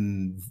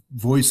when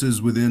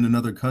voices within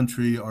another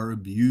country are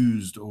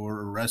abused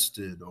or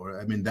arrested,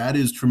 that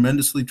is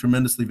tremendously,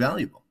 tremendously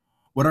valuable.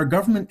 What our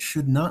government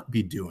should not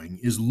be doing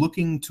is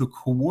looking to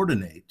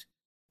coordinate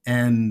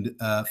and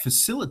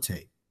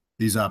facilitate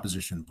these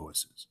opposition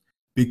voices,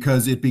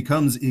 because it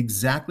becomes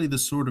exactly the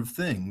sort of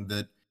thing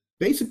that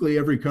basically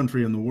every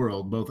country in the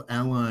world, both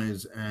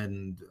allies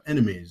and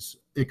enemies,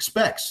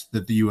 expects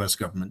that the U.S.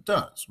 government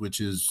does, which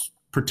is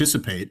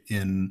participate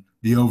in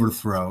the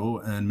overthrow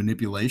and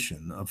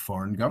manipulation of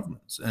foreign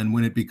governments. And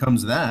when it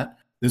becomes that,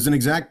 there's an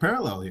exact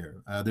parallel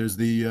here. There's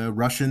the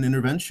Russian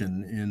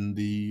intervention in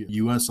the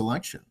U.S.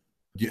 election.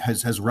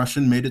 Has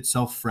Russia made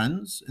itself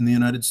friends in the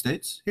United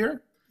States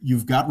here?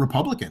 You've got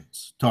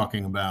Republicans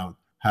talking about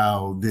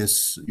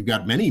you've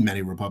got many,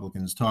 many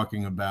Republicans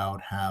talking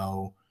about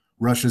how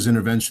Russia's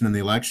intervention in the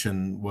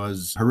election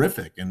was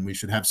horrific and we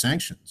should have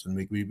sanctions and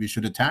we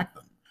should attack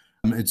them.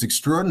 It's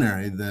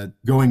extraordinary that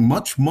going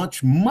much,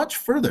 much, much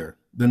further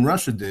than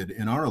Russia did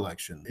in our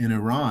election in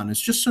Iran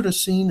is just sort of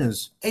seen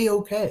as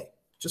A-okay,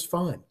 just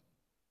fine.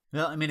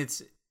 Well, I mean,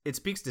 it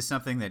speaks to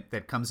something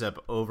that comes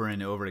up over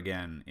and over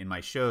again in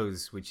my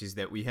shows, which is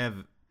that we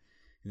have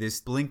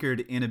this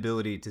blinkered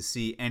inability to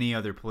see any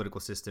other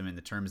political system in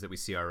the terms that we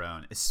see our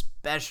own,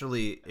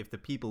 especially if the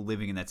people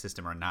living in that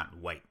system are not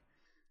white.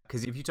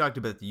 Because if you talked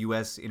about the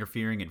U.S.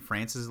 interfering in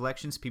France's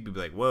elections, people would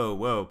be like,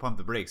 whoa, pump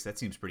the brakes. That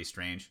seems pretty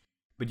strange.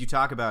 But you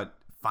talk about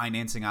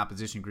financing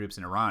opposition groups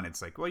in Iran,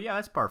 it's like, well, yeah,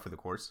 that's par for the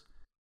course.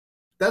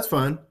 That's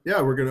fine.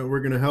 Yeah, we're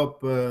gonna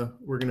help.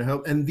 We're gonna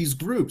help. And these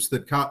groups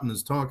that Cotton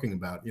is talking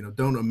about,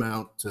 don't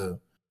amount to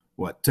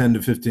what 10 to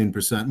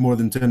 15%, more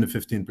than 10 to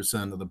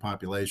 15% of the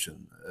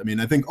population. I mean,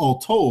 I think all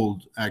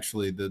told,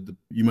 actually,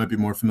 you might be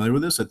more familiar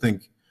with this. I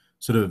think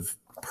sort of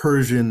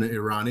Persian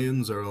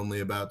Iranians are only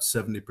about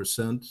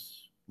 70%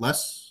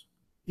 less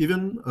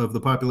even of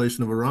the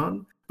population of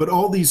Iran. But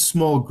all these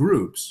small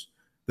groups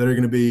that are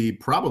going to be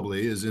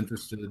probably as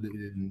interested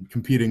in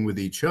competing with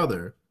each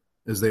other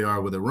as they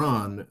are with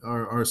Iran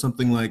are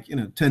something like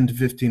 10 to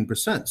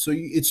 15%. So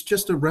it's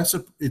just a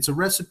recipe. It's a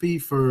recipe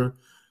for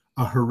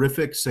a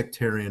horrific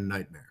sectarian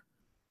nightmare,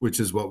 which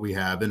is what we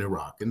have in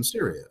Iraq and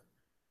Syria.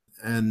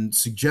 And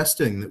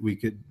suggesting that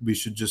we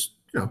should just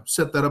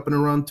set that up in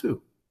Iran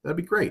too, that'd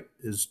be great,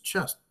 is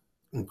just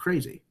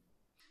crazy.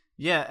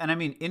 Yeah, and I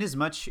mean, in as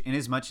much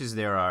as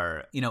there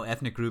are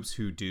ethnic groups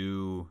who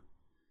do.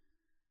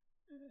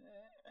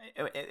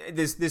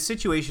 This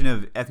situation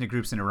of ethnic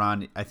groups in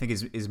Iran, I think,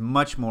 is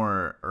much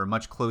more or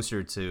much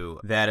closer to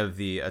that of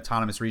the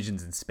autonomous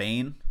regions in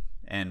Spain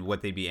and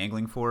what they'd be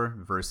angling for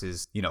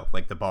versus,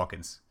 like the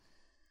Balkans.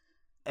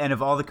 And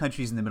of all the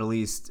countries in the Middle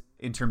East,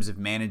 in terms of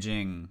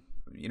managing,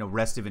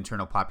 restive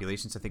internal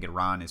populations, I think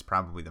Iran is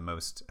probably the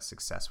most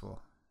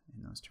successful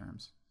in those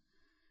terms.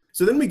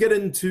 So then we get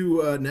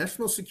into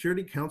National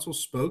Security Council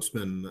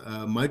spokesman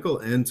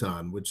Michael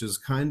Anton, which is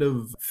kind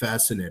of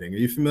fascinating. Are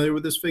you familiar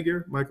with this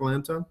figure, Michael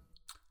Anton?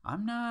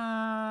 I'm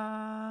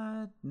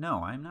not.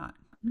 No, I'm not.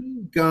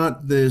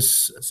 Got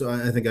this. So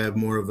I think I have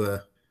more of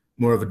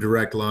a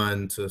direct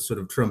line to sort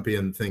of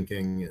Trumpian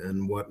thinking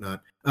and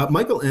whatnot.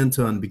 Michael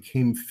Anton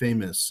became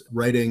famous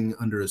writing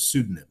under a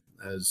pseudonym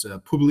as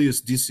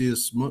Publius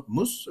Decius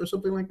Mus or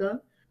something like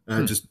that.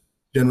 Just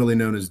generally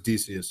known as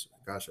Decius.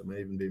 Gosh, I may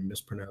even be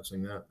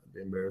mispronouncing that. That'd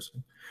be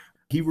embarrassing.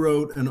 He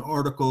wrote an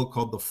article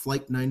called The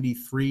Flight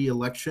 93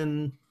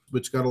 Election,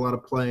 which got a lot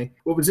of play.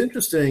 What was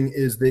interesting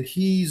is that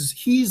he's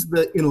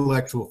the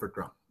intellectual for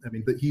Trump. I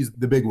mean, but he's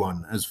the big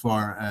one as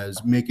far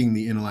as making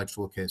the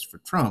intellectual case for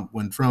Trump.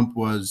 When Trump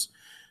was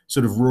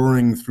sort of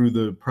roaring through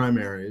the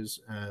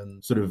primaries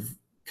and sort of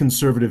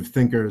conservative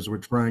thinkers were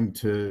trying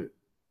to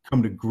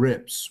come to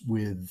grips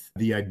with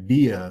the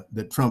idea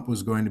that Trump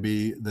was going to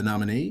be the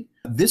nominee,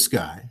 this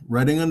guy,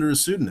 writing under a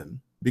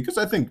pseudonym, because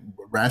I think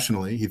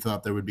rationally he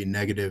thought there would be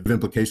negative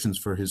implications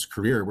for his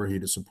career were he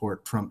to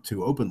support Trump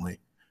too openly,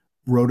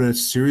 wrote a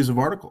series of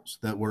articles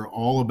that were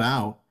all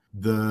about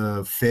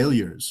the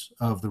failures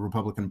of the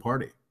Republican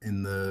Party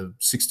in the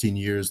 16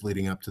 years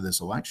leading up to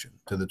this election,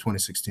 to the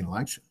 2016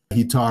 election.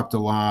 He talked a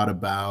lot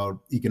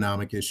about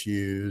economic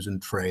issues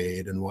and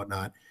trade and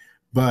whatnot,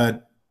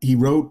 but he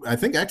wrote, I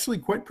think, actually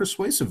quite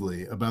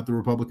persuasively about the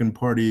Republican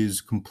Party's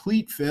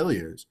complete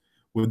failures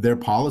with their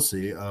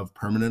policy of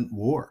permanent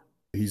war.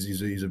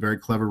 He's a very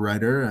clever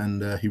writer,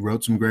 and he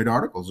wrote some great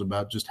articles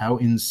about just how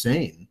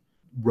insane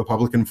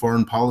Republican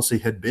foreign policy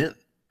had been.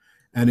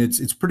 And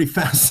it's pretty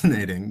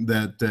fascinating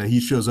that he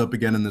shows up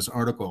again in this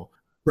article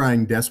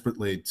trying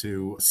desperately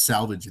to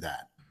salvage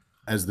that,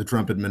 as the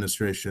Trump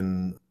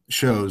administration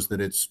shows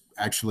that it's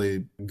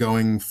actually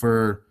going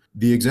for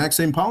the exact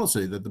same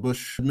policy that the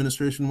Bush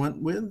administration went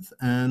with,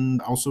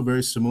 and also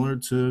very similar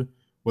to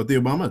what the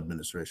Obama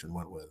administration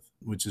went with,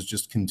 which is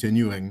just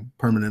continuing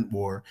permanent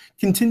war,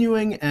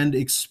 continuing and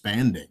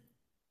expanding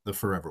the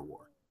forever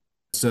war.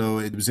 So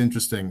it was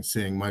interesting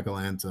seeing Michael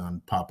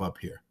Anton pop up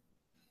here.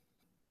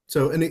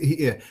 So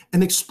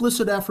an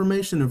explicit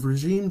affirmation of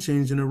regime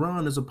change in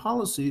Iran as a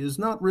policy is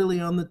not really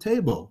on the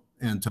table,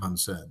 Anton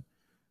said,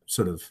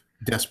 sort of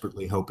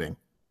desperately hoping,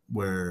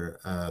 where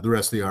the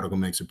rest of the article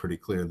makes it pretty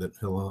clear that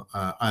he'll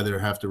either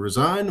have to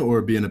resign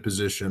or be in a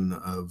position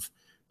of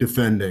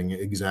defending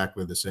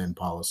exactly the same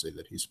policy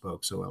that he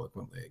spoke so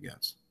eloquently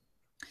against.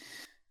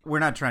 We're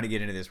not trying to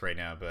get into this right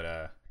now,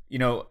 but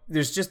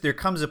there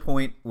comes a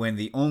point when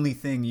the only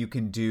thing you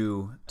can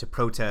do to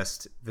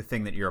protest the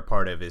thing that you're a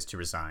part of is to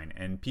resign.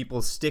 And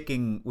people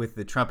sticking with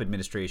the Trump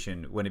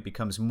administration, when it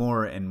becomes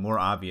more and more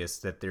obvious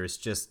that there's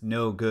just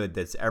no good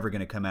that's ever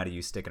going to come out of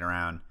you sticking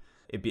around,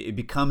 it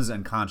becomes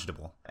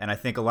unconscionable. And I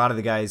think a lot of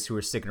the guys who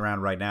are sticking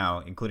around right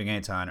now, including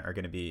Anton, are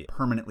going to be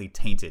permanently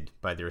tainted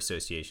by their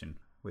association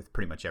with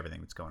pretty much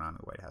everything that's going on in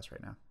the White House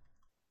right now.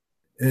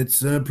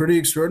 It's pretty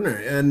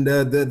extraordinary. And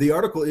the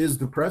article is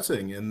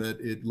depressing in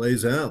that it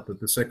lays out that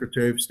the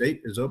Secretary of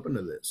State is open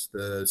to this.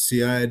 The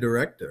CIA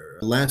director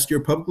last year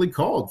publicly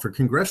called for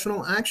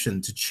congressional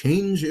action to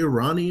change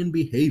Iranian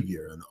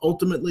behavior and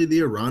ultimately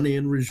the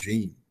Iranian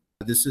regime.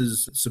 This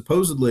is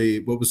supposedly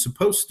what was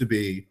supposed to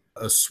be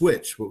a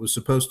switch, what was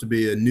supposed to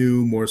be a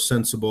new, more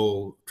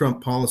sensible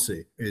Trump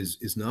policy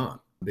is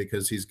not,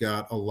 because he's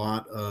got a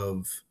lot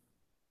of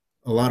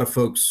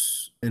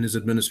folks in his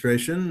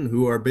administration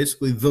who are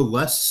basically the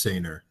less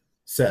saner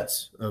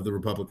sets of the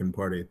Republican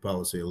Party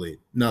policy elite.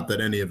 Not that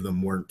any of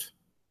them weren't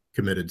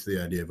committed to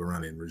the idea of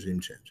Iranian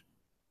regime change.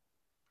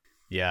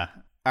 Yeah.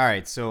 All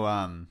right. So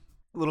a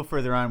little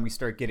further on, we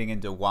start getting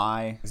into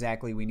why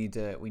exactly we need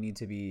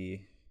to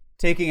be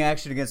taking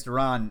action against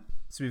Iran.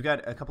 So we've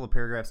got a couple of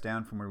paragraphs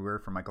down from where we were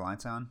from Michael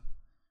Einstein,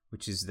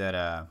 which is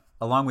that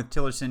along with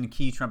Tillerson,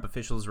 key Trump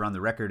officials are on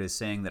the record as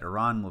saying that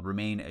Iran will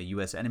remain a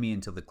U.S. enemy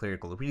until the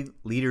clerical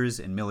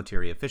leaders and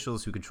military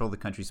officials who control the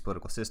country's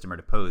political system are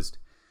deposed.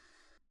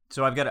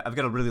 So I've got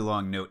a really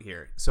long note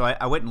here. So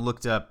I went and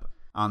looked up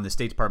on the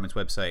State Department's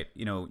website,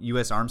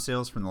 U.S. arms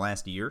sales from the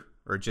last year,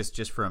 or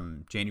just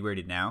from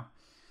January to now.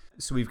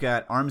 So we've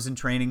got arms and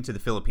training to the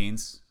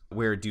Philippines,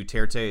 where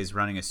Duterte is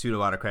running a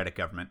pseudo-autocratic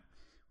government.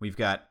 We've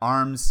got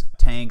arms,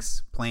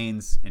 tanks,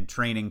 planes, and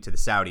training to the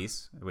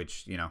Saudis,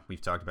 which,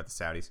 we've talked about the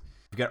Saudis.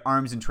 We've got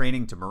arms and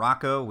training to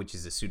Morocco, which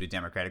is a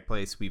pseudo-democratic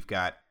place. We've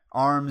got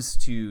arms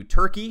to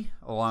Turkey,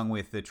 along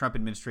with the Trump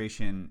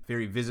administration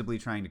very visibly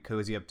trying to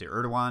cozy up to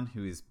Erdogan,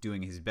 who is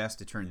doing his best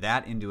to turn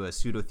that into a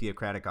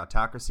pseudo-theocratic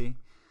autocracy.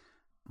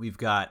 We've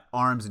got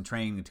arms and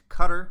training to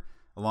Qatar,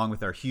 along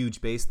with our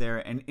huge base there.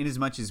 And in as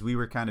much as we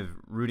were kind of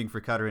rooting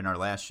for Qatar in our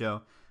last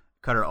show,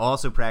 Qatar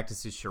also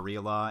practices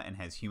Sharia law and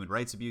has human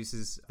rights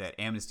abuses that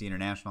Amnesty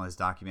International has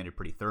documented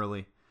pretty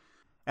thoroughly.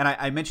 And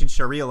I mentioned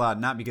Sharia law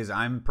not because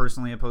I'm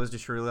personally opposed to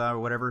Sharia law or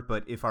whatever,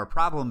 but if our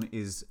problem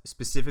is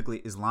specifically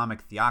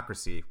Islamic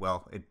theocracy,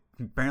 well,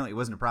 apparently it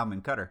wasn't a problem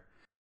in Qatar.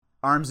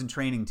 Arms and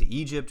training to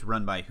Egypt,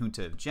 run by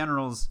junta of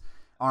generals.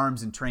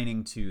 Arms and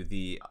training to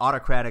the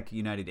autocratic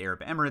United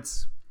Arab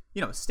Emirates.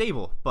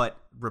 Stable, but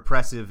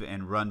repressive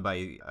and run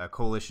by a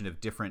coalition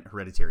of different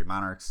hereditary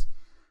monarchs.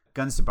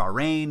 Guns to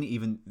Bahrain,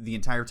 even the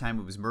entire time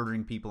it was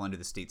murdering people under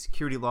the state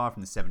security law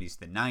from the 70s to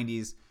the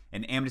 90s.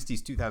 And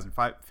Amnesty's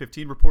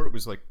 2015 report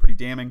was pretty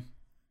damning.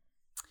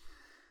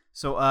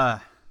 So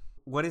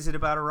what is it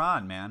about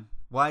Iran, man?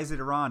 Why is it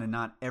Iran and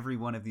not every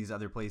one of these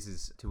other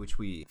places to which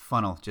we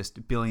funnel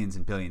just billions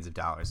and billions of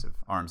dollars of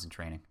arms and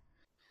training?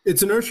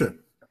 It's inertia.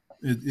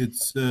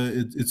 It's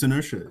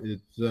inertia.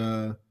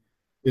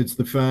 It's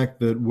the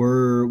fact that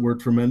we're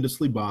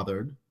tremendously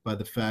bothered by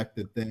the fact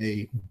that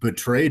they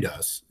betrayed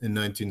us in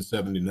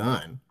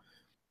 1979.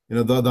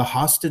 The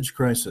hostage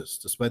crisis,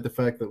 despite the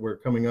fact that we're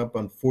coming up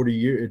on 40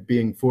 years, it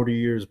being 40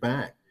 years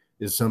back,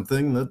 is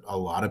something that a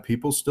lot of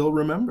people still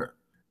remember.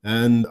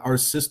 And our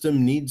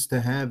system needs to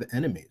have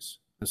enemies.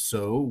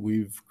 So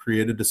we've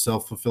created a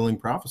self-fulfilling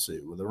prophecy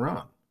with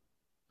Iran,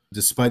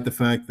 despite the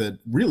fact that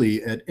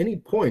really at any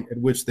point at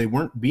which they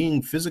weren't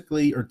being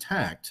physically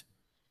attacked,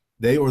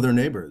 they or their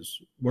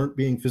neighbors weren't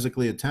being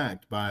physically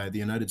attacked by the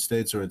United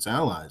States or its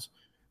allies.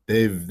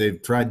 They've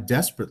tried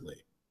desperately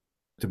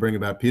to bring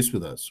about peace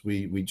with us.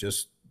 We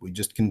just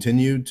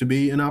continue to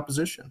be in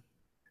opposition.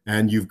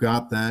 And you've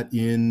got that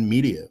in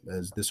media,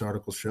 as this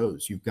article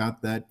shows. You've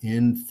got that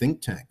in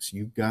think tanks.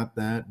 You've got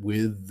that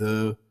with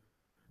the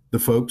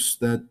folks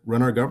that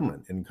run our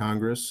government in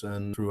Congress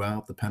and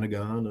throughout the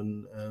Pentagon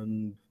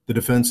and the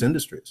defense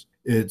industries.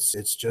 It's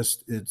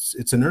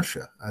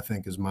inertia, I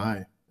think, is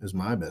my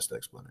best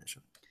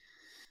explanation.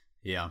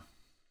 Yeah.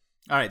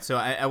 All right, so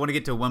I want to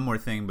get to one more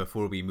thing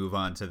before we move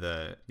on to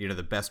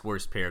the best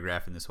worst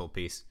paragraph in this whole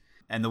piece.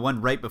 And the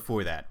one right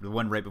before that, the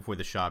one right before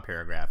the Shaw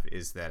paragraph,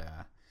 is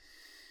that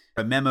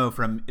a memo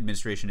from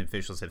administration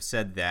officials have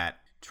said that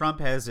Trump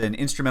has an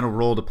instrumental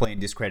role to play in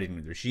discrediting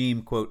the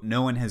regime. Quote,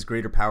 no one has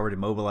greater power to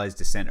mobilize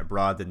dissent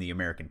abroad than the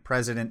American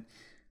president.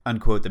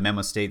 Unquote, the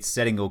memo states,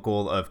 setting a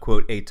goal of,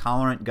 quote, a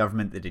tolerant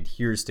government that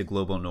adheres to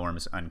global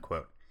norms,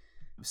 unquote.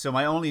 So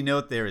my only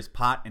note there is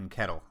pot and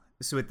kettle.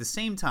 So at the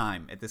same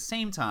time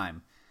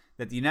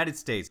that the United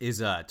States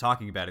is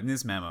talking about in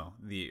this memo,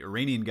 the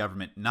Iranian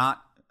government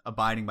not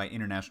abiding by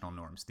international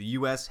norms, the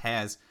U.S.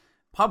 has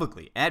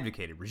publicly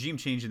advocated regime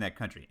change in that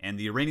country. And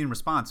the Iranian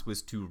response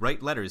was to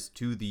write letters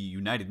to the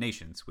United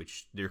Nations,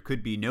 which there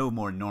could be no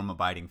more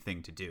norm-abiding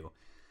thing to do.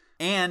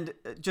 And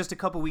just a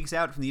couple weeks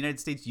out from the United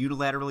States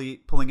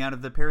unilaterally pulling out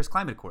of the Paris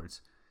Climate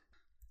Accords.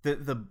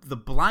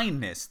 The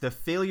blindness, the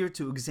failure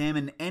to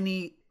examine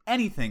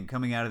anything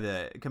coming out of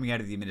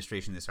the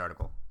administration in this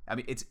article. I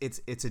mean,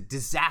 it's a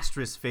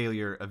disastrous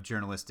failure of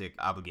journalistic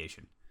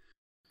obligation.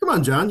 Come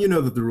on, John. You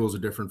know that the rules are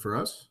different for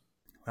us.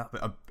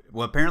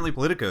 Well, apparently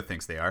Politico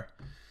thinks they are.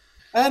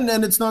 And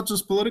it's not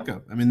just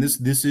Politico. I mean, this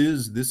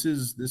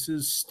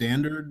is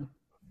standard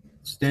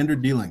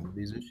dealing with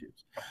these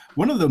issues.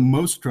 One of the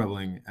most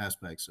troubling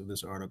aspects of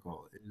this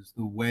article is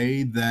the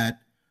way that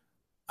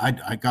I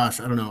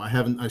don't know.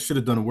 I should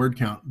have done a word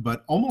count,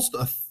 but almost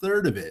a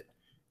third of it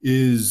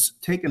is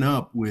taken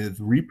up with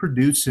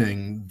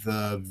reproducing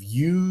the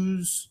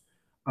views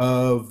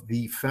of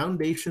the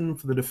Foundation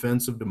for the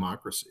Defense of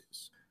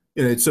Democracies.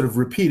 It's sort of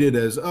repeated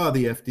as, the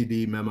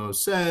FDD memo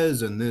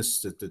says, and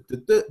this,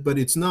 but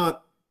it's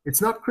not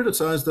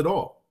criticized at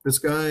all. This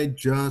guy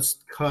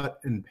just cut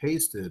and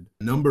pasted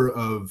a number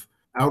of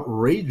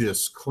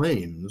outrageous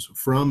claims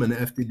from an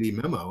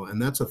FDD memo,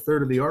 and that's a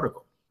third of the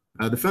article.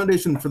 The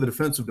Foundation for the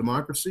Defense of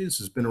Democracies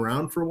has been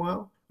around for a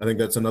while. I think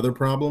that's another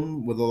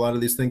problem with a lot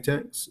of these think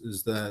tanks,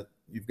 is that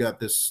you've got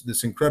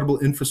this incredible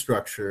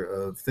infrastructure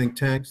of think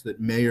tanks that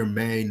may or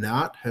may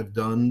not have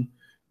done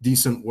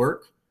decent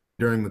work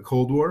during the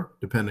Cold War,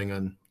 depending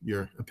on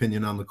your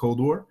opinion on the Cold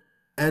War.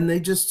 And they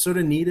just sort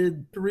of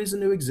needed a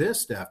reason to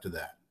exist after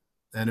that.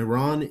 And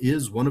Iran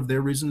is one of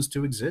their reasons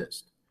to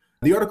exist.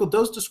 The article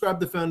does describe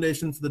the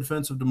Foundation for the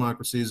Defense of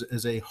Democracies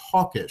as a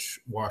hawkish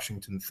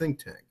Washington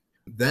think tank.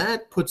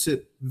 That puts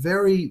it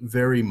very,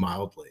 very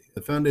mildly.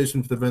 The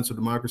Foundation for the Defense of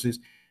Democracies,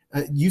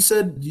 you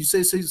say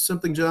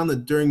something, John,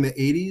 that during the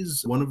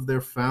 80s, one of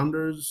their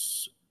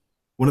founders,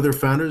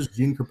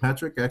 Jean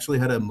Kirkpatrick, actually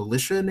had a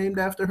militia named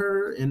after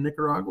her in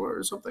Nicaragua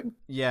or something?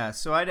 Yeah,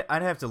 so I'd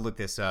have to look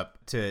this up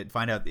to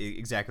find out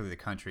exactly the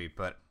country.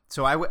 But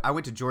so I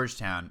went to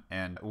Georgetown,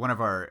 and one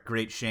of our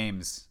great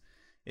shames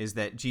is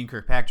that Jean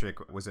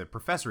Kirkpatrick was a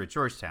professor at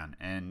Georgetown,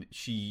 and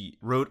she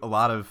wrote a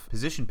lot of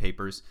position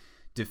papers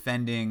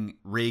defending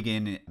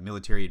Reagan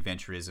military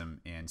adventurism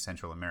in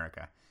Central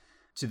America,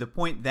 to the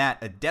point that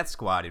a death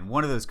squad in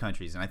one of those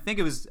countries, and I think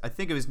it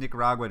was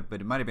Nicaragua,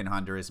 but it might have been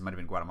Honduras, it might have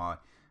been Guatemala,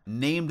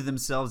 named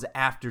themselves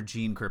after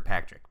Jean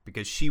Kirkpatrick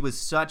because she was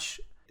such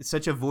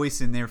a voice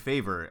in their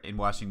favor in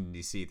Washington,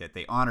 D.C. that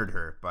they honored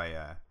her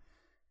by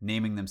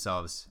naming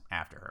themselves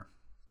after her.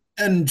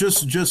 And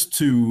just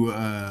to,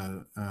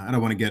 I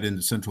don't want to get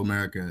into Central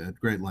America at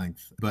great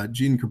length, but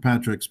Jean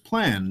Kirkpatrick's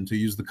plan to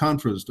use the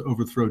Contras to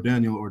overthrow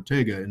Daniel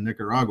Ortega in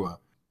Nicaragua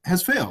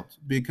has failed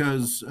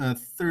because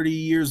 30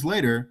 years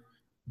later,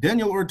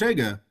 Daniel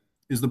Ortega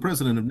is the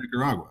president of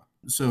Nicaragua.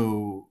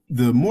 So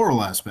the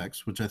moral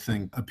aspects, which I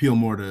think appeal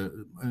more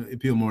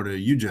to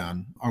you,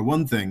 John, are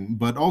one thing,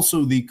 but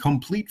also the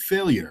complete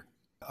failure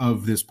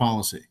of this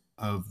policy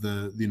of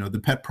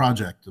the pet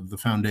project of the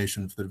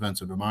Foundation for the Defense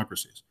of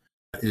Democracies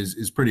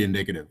is pretty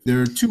indicative.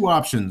 There are two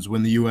options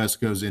when the U.S.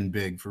 goes in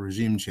big for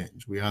regime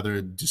change. We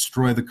either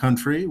destroy the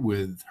country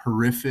with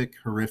horrific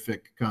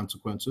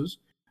consequences,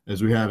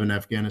 as we have in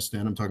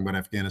Afghanistan. I'm talking about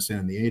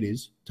Afghanistan in the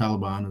 80s.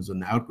 Taliban is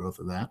an outgrowth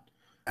of that.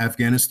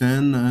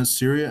 Afghanistan,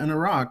 Syria, and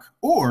Iraq.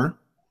 Or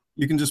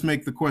you can just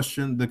make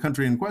the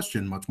country in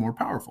question much more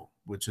powerful,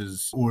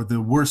 or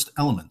the worst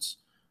elements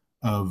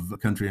of the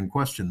country in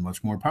question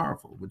much more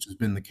powerful, which has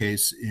been the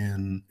case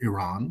in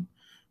Iran,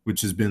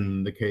 which has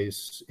been the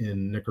case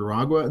in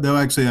Nicaragua. Though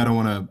actually, I don't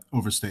want to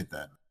overstate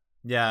that.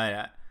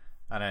 Yeah.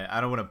 I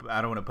don't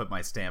want to put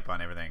my stamp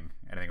on anything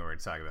we're going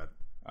to talk about.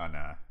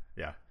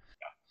 Yeah.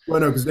 Well,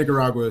 no, because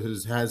Nicaragua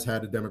has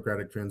had a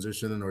democratic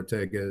transition, and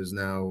Ortega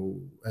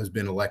has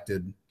been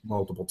elected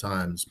multiple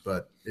times,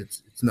 but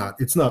it's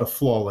not a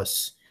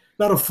flawless.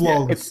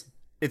 Yeah,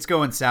 it's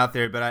going south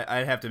there, but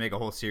I'd have to make a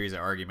whole series of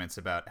arguments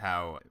about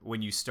how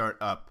when you start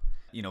up,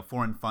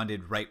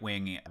 foreign-funded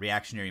right-wing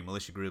reactionary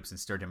militia groups and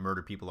start to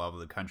murder people all over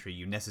the country,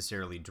 you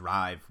necessarily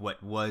drive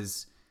what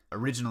was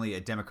originally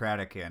a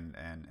democratic and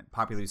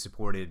popularly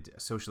supported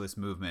socialist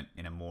movement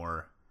in a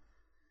more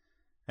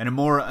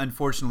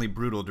unfortunately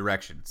brutal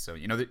direction. So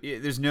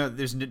there's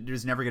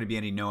never going to be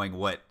any knowing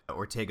what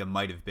Ortega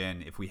might have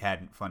been if we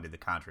hadn't funded the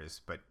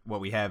Contras. But what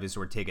we have is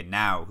Ortega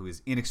now, who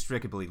is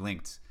inextricably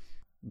linked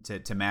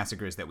to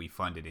massacres that we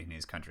funded in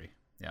his country.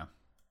 Yeah.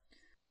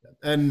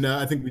 And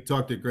I think we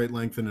talked at great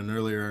length in an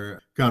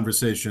earlier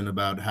conversation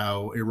about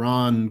how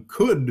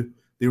the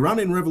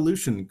Iranian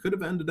Revolution could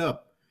have ended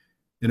up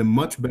in a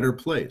much better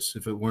place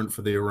if it weren't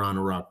for the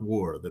Iran-Iraq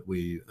War that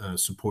we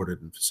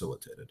supported and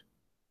facilitated.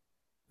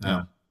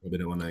 Yeah. I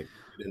don't want to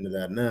get into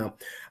that now.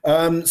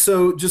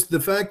 So just the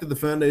fact that the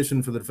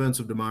Foundation for the Defense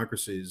of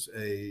Democracies,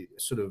 a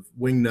sort of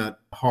wingnut,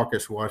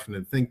 hawkish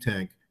Washington think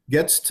tank,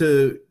 gets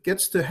to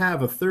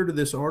have a third of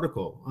this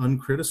article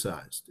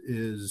uncriticized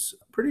is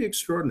pretty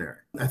extraordinary.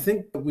 I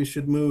think we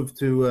should move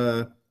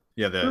to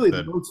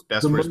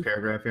the worst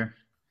paragraph here.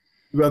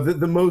 Well,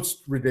 the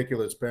most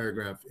ridiculous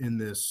paragraph in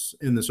this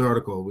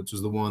article, which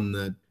is the one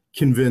that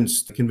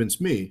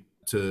convinced me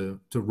to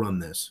run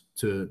this,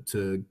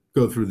 to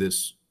go through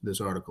this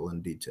article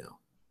in detail.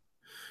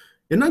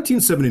 In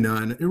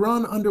 1979,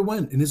 Iran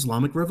underwent an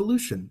Islamic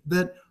revolution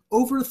that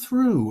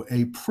overthrew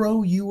a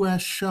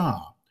pro-U.S.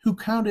 Shah who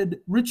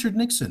counted Richard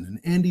Nixon and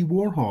Andy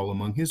Warhol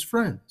among his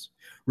friends,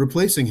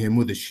 replacing him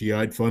with a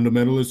Shiite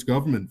fundamentalist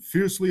government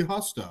fiercely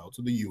hostile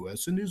to the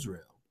U.S. and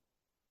Israel.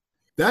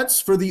 That's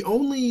for the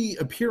only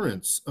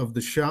appearance of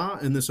the Shah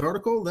in this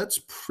article. That's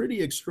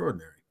pretty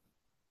extraordinary.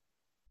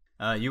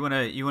 You want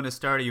to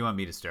start, or you want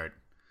me to start?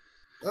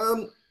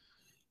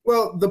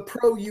 Well, the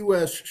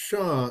pro-U.S.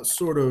 Shah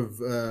sort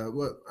of.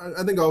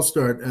 I think I'll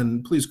start,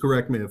 and please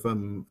correct me if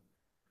I'm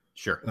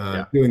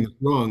doing this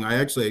wrong.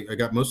 I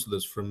got most of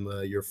this from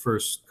your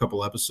first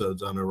couple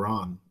episodes on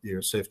Iran,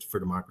 your Safe for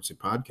Democracy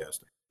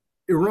podcast.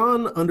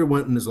 Iran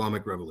underwent an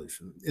Islamic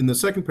revolution. In the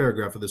second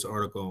paragraph of this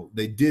article,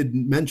 they did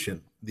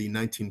mention the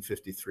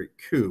 1953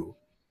 coup.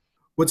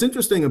 What's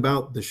interesting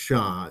about the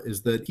Shah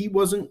is that he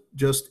wasn't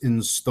just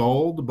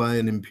installed by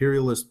an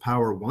imperialist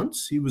power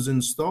once, he was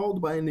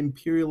installed by an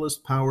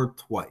imperialist power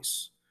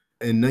twice.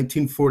 In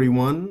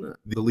 1941,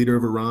 the leader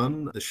of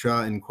Iran, the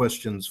Shah in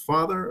question's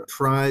father,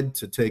 tried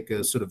to take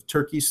a sort of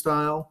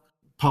Turkey-style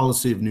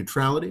policy of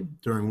neutrality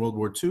during World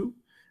War II,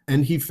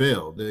 and he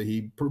failed.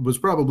 He was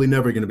probably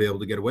never going to be able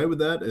to get away with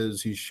that,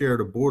 as he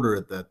shared a border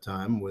at that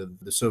time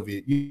with the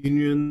Soviet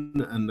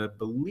Union, and I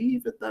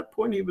believe at that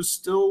point he was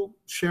still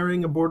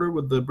sharing a border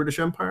with the British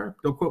Empire.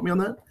 Don't quote me on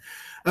that.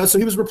 So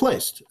he was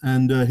replaced,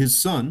 and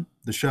his son,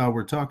 the Shah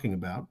we're talking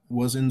about,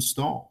 was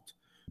installed.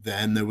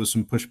 Then there was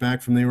some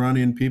pushback from the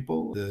Iranian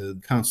people.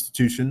 The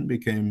constitution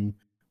became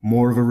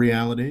more of a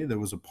reality. There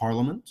was a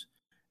parliament.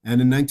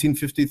 And in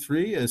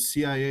 1953, a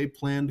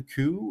CIA-planned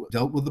coup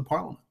dealt with the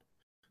parliament.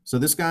 So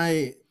this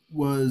guy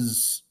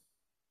was,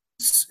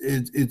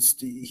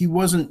 he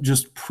wasn't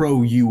just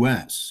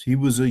pro-U.S. He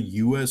was a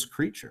U.S.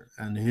 creature.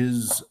 And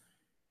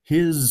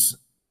his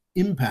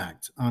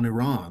impact on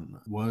Iran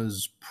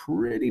was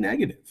pretty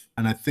negative.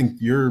 And I think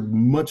you're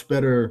much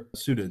better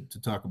suited to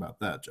talk about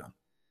that, John.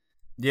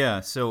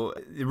 Yeah, so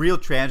the real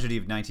tragedy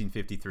of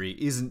 1953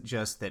 isn't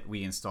just that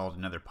we installed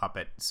another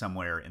puppet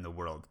somewhere in the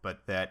world,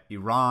 but that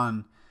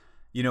Iran,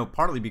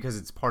 partly because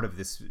it's part of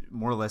this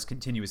more or less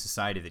continuous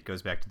society that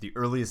goes back to the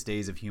earliest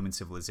days of human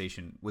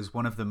civilization, was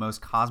one of the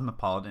most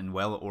cosmopolitan and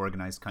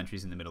well-organized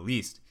countries in the Middle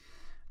East.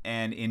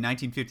 And in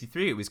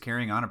 1953, it was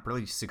carrying on a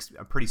pretty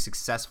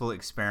successful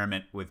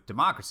experiment with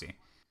democracy.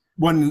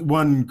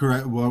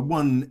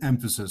 One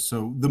emphasis.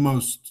 So one of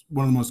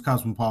the most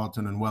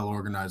cosmopolitan and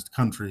well-organized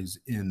countries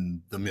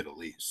in the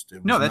Middle East.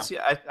 No, I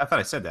thought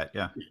I said that.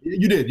 Yeah,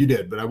 you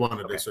did. But I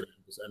wanted to sort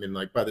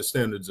of, by the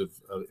standards of,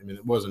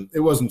 it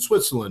wasn't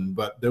Switzerland,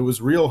 but there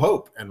was real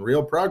hope and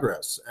real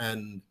progress,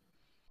 and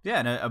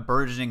and a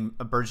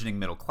burgeoning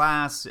middle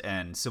class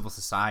and civil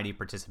society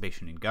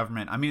participation in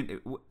government.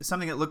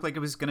 Something that looked like it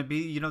was going to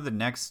be, the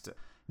next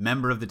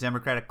member of the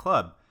Democratic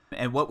Club.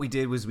 And what we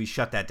did was we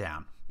shut that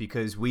down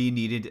because we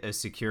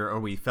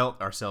we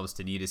felt ourselves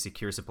to need a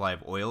secure supply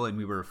of oil, and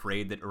we were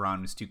afraid that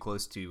Iran was too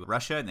close to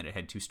Russia and that it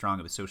had too strong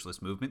of a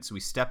socialist movement. So we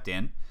stepped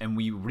in and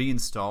we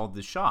reinstalled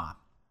the Shah.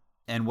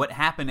 And what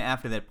happened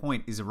after that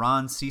point is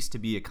Iran ceased to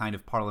be a kind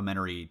of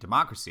parliamentary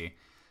democracy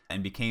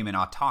and became an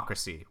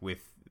autocracy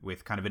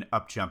with kind of an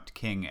up-jumped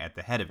king at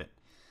the head of it.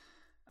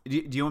 Do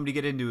you want me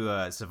to get into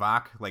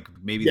Savak?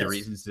 Yes. The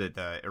reasons that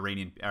the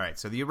Iranian... All right,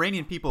 so the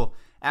Iranian people,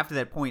 after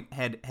that point,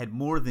 had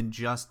more than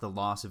just the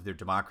loss of their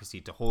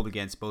democracy to hold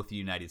against both the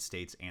United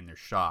States and their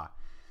Shah.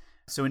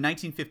 So in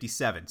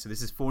 1957, so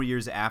this is 4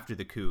 years after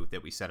the coup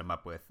that we set him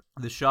up with,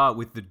 the Shah,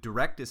 with the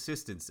direct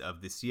assistance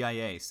of the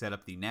CIA, set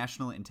up the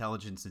National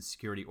Intelligence and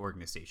Security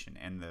Organization,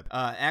 and the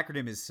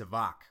acronym is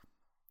Savak.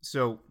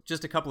 So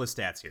just a couple of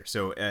stats here.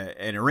 So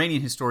an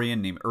Iranian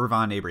historian named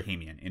Ervan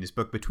Abrahamian, in his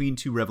book Between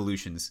Two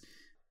Revolutions,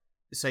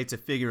 cites a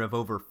figure of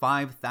over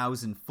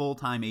 5,000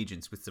 full-time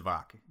agents with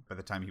Savak by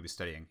the time he was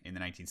studying in the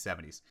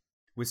 1970s,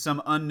 with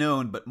some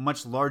unknown but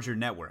much larger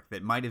network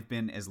that might have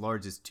been as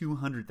large as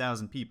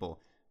 200,000 people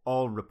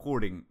all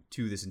reporting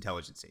to this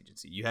intelligence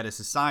agency. You had a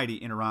society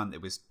in Iran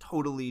that was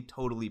totally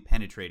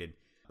penetrated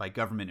by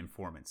government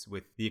informants,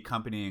 with the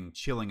accompanying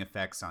chilling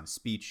effects on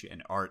speech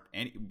and art,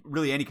 and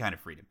really any kind of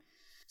freedom.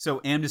 So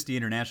Amnesty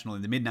International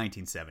in the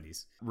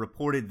mid-1970s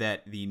reported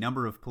that the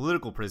number of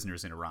political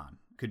prisoners in Iran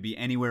could be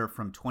anywhere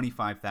from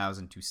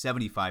 25,000 to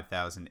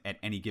 75,000 at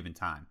any given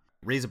time.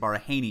 Reza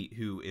Barahani,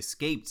 who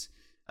escaped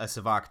a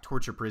Savak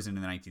torture prison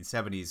in the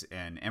 1970s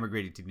and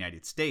emigrated to the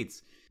United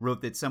States,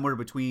 wrote that somewhere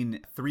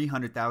between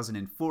 300,000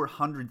 and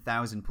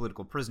 400,000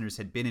 political prisoners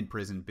had been in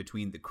prison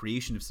between the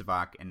creation of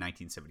Savak and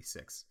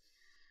 1976.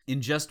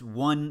 In just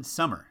one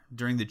summer,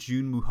 during the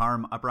June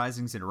Muharram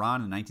uprisings in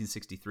Iran in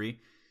 1963,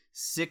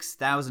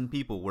 6,000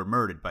 people were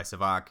murdered by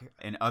Savak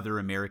and other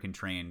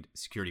American-trained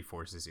security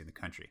forces in the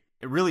country.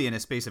 Really, in a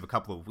space of a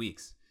couple of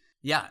weeks.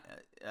 Yeah,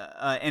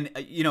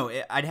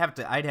 I'd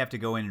have to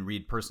go in and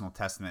read personal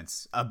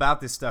testaments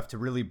about this stuff to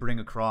really bring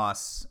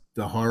across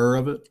the horror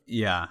of it.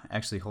 Yeah,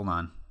 actually, hold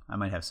on, I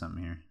might have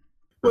something here.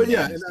 Well,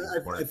 yeah, and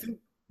I think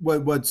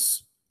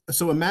what's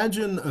so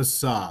imagine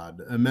Assad.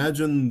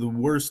 Imagine the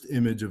worst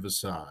image of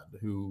Assad,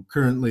 who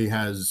currently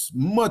has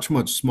much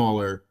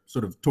smaller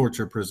sort of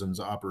torture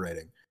prisons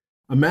operating.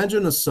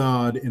 Imagine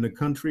Assad in a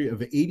country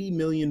of 80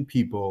 million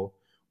people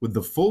with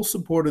the full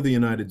support of the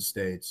United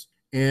States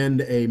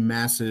and a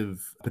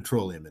massive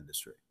petroleum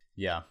industry.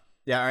 Yeah.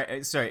 All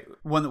right, sorry.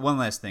 One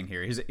last thing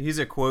here. Here's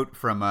a quote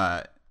from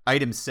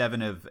Item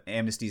 7 of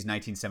Amnesty's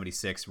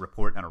 1976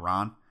 report on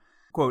Iran.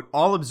 Quote,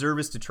 all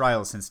observers to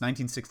trials since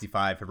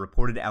 1965 have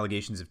reported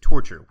allegations of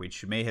torture,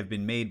 which may have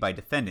been made by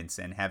defendants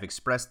and have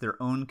expressed their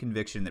own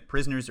conviction that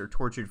prisoners are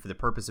tortured for the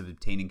purpose of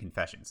obtaining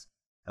confessions.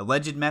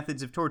 Alleged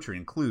methods of torture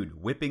include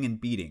whipping and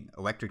beating,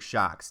 electric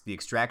shocks, the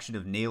extraction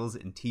of nails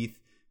and teeth,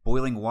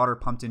 boiling water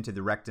pumped into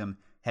the rectum,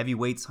 heavy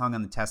weights hung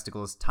on the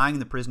testicles, tying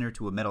the prisoner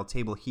to a metal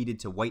table heated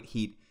to white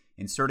heat,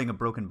 inserting a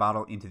broken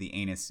bottle into the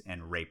anus,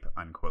 and rape,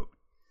 unquote.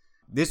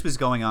 This was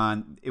going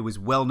on. It was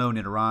well known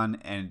in Iran,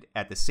 and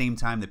at the same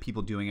time, the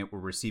people doing it were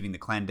receiving the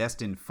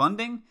clandestine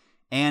funding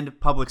and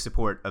public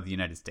support of the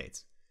United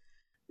States.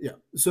 Yeah.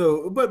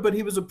 So, but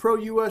he was a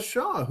pro-U.S.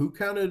 Shah who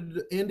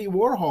counted Andy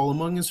Warhol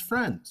among his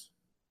friends.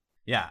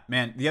 Yeah,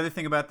 man. The other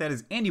thing about that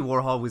is Andy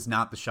Warhol was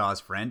not the Shah's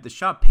friend. The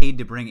Shah paid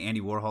to bring Andy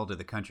Warhol to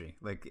the country.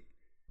 Like,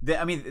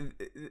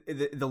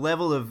 the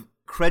level of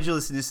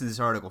credulousness in this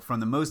article, from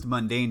the most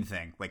mundane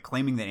thing, like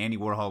claiming that Andy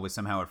Warhol was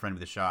somehow a friend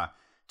of the Shah,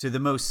 to the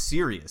most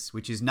serious,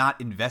 which is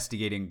not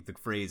investigating the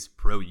phrase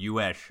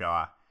pro-U.S.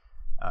 Shah,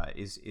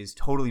 is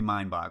totally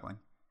mind-boggling.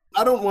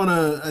 I don't want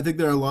to. I think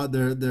there are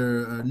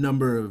a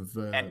number of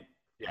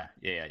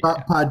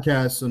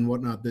podcasts and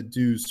whatnot that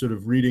do sort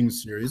of reading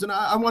series, and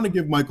I want to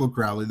give Michael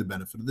Crowley the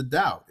benefit of the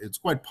doubt. It's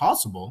quite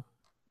possible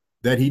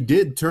that he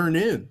did turn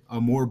in a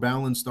more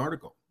balanced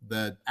article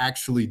that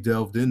actually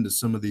delved into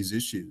some of these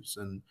issues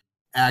and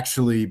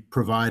actually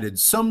provided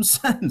some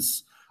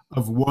sense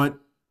of what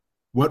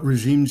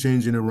regime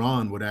change in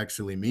Iran would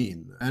actually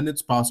mean. And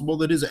it's possible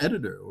that his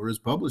editor or his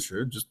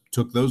publisher just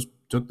took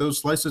those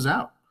slices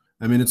out.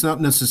 I mean, it's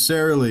not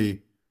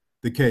necessarily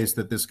the case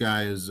that this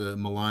guy is a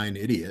malign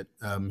idiot.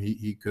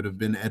 He could have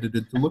been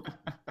edited to look.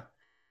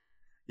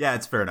 Yeah,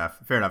 it's fair enough.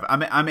 Fair enough.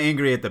 I'm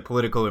angry at the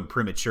political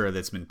imprimatur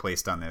that's been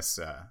placed on this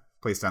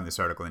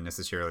article, and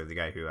necessarily the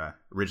guy who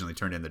originally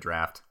turned in the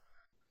draft.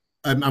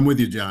 I'm with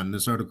you, John.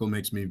 This article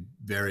makes me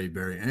very,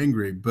 very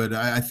angry. But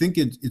I think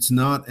it's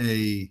not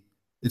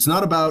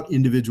about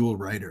individual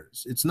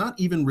writers. It's not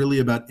even really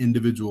about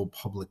individual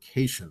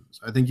publications.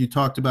 I think you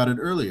talked about it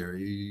earlier.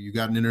 You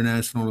got an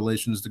international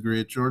relations degree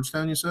at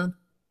Georgetown, you said?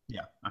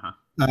 Yeah. Uh-huh.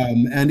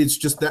 And it's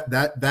just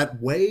that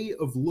way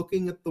of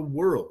looking at the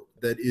world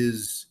that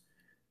is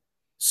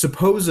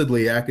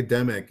supposedly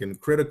academic and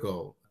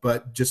critical,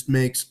 but just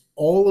makes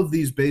all of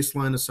these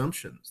baseline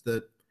assumptions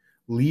that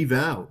leave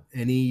out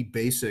any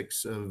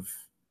basics of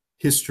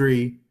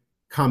history,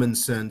 common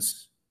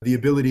sense, the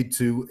ability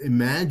to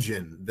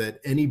imagine that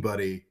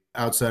anybody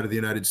outside of the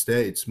United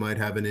States might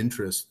have an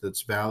interest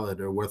that's valid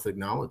or worth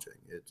acknowledging.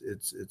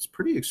 It's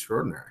pretty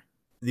extraordinary.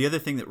 The other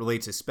thing that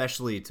relates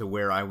especially to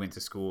where I went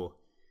to school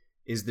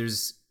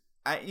is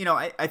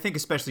I think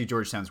especially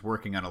Georgetown's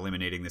working on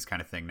eliminating this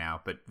kind of thing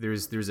now, but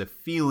there's a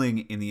feeling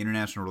in the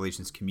international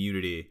relations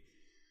community,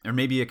 or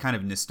maybe a kind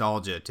of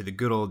nostalgia to the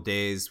good old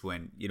days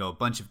when, a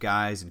bunch of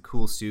guys in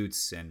cool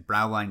suits and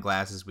brow-line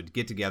glasses would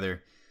get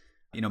together,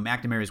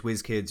 McNamara's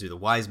whiz kids or the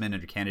wise men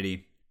under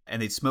Kennedy, and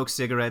they'd smoke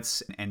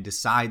cigarettes and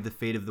decide the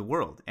fate of the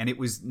world. And it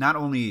was not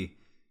only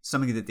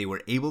something that they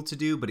were able to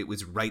do, but it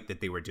was right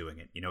that they were doing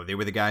it. They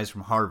were the guys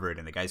from Harvard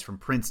and the guys from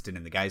Princeton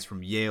and the guys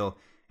from Yale,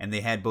 and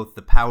they had both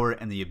the power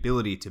and the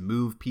ability to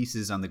move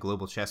pieces on the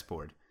global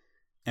chessboard.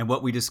 And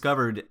what we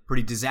discovered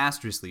pretty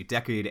disastrously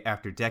decade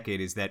after decade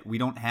is that we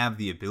don't have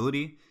the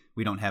ability,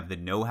 we don't have the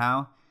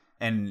know-how,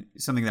 and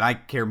something that I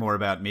care more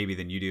about maybe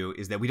than you do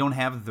is that we don't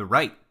have the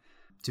right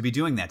to be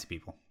doing that to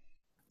people.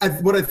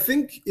 What I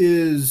think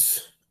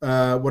is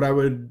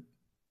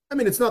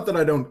it's not that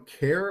I don't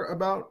care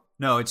about.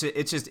 No,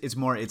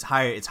 it's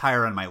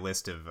higher on my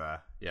list of,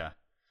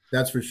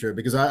 That's for sure.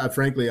 Because I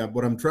frankly,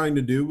 what I'm trying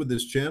to do with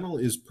this channel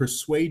is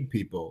persuade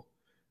people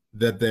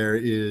that there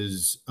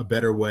is a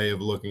better way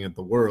of looking at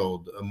the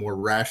world, a more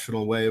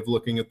rational way of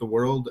looking at the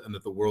world, and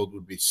that the world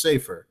would be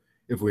safer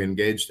if we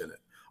engaged in it.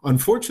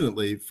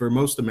 Unfortunately, for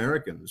most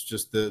Americans,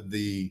 just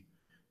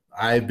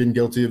I've been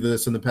guilty of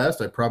this in the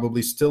past. I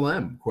probably still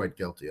am quite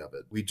guilty of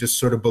it. We just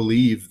sort of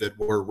believe that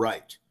we're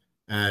right.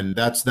 And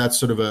that's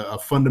sort of a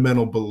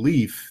fundamental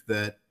belief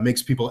that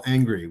makes people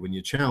angry when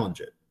you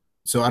challenge it.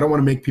 So I don't want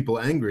to make people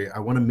angry. I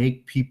want to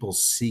make people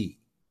see.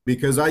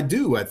 Because I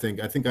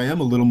think I am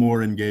a little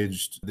more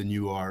engaged than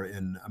you are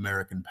in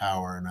American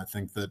power. And I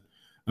think that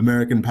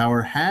American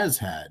power has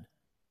had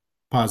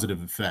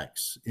positive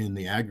effects in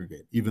the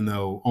aggregate, even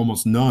though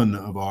almost none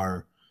of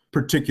our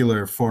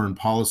particular foreign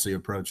policy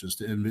approaches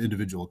to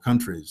individual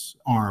countries,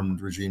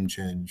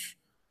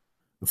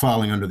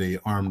 filing under the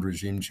armed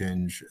regime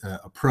change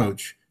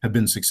approach, have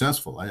been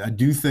successful. I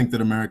do think that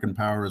American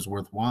power is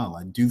worthwhile.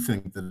 I do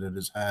think that it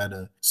has had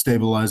a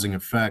stabilizing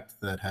effect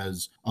that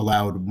has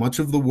allowed much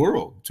of the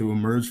world to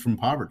emerge from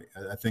poverty.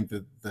 I think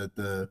that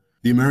the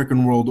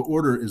American world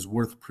order is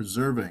worth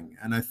preserving.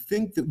 And I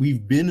think that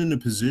we've been in a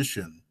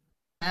position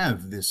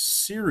have this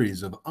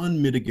series of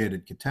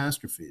unmitigated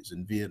catastrophes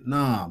in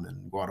Vietnam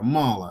and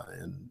Guatemala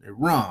and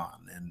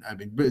Iran and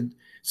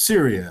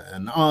Syria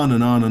and on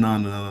and on and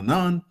on and on and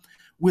on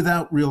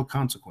without real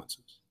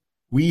consequences.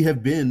 We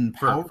have been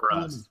powerful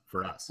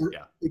for us.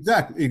 Yeah.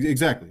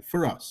 Exactly.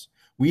 For us.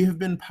 We have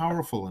been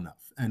powerful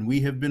enough and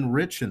we have been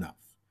rich enough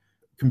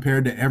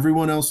compared to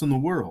everyone else in the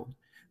world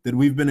that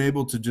we've been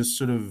able to just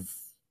sort of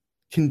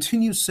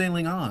continue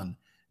sailing on,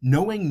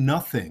 knowing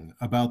nothing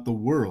about the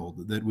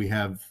world that we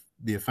have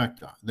the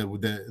effect on,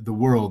 the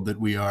world that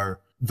we are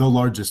the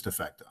largest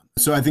effect on.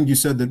 So I think you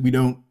said that we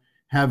don't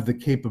have the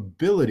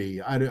capability.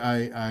 I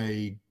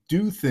don't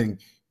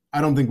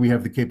think we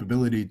have the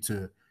capability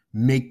to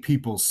make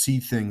people see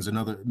things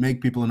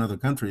make people in other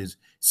countries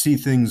see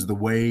things the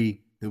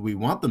way that we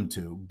want them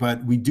to,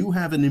 but we do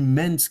have an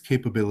immense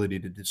capability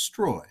to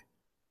destroy.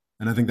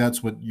 And I think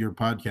that's what your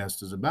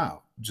podcast is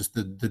about. Just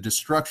the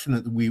destruction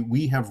that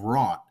we have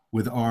wrought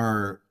with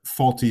our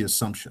faulty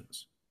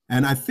assumptions.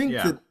 And I think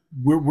that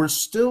we're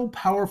still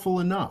powerful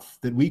enough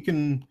that we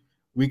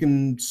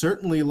can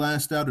certainly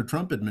last out a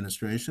Trump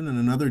administration and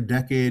another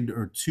decade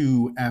or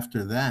two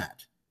after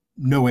that,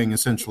 knowing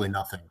essentially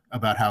nothing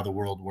about how the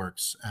world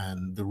works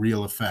and the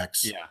real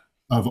effects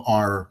of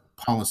our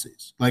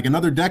policies. Like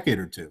another decade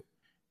or two.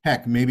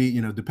 Heck, maybe,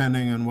 you know,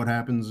 depending on what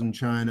happens in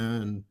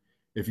China and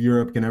if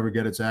Europe can ever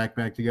get its act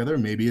back together,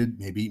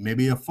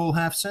 maybe a full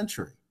half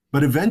century.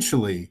 But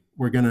eventually,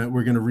 we're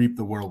gonna reap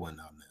the whirlwind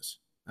on this.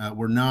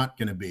 We're not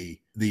gonna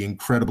be the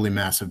incredibly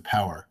massive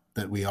power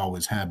that we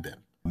always have been,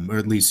 or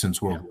at least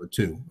since World War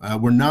II.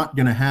 We're not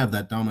gonna have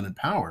that dominant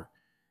power.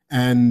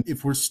 And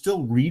if we're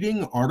still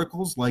reading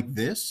articles like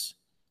this,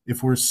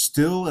 if we're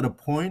still at a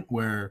point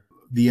where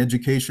the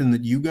education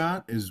that you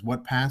got is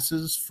what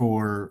passes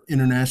for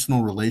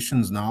international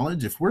relations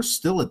knowledge, if we're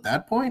still at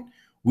that point,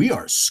 we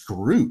are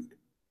screwed.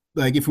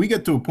 Like if we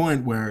get to a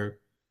point where,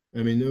 I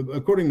mean,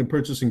 according to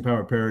Purchasing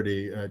Power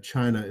Parity,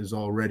 China is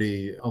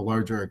already a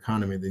larger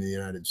economy than the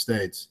United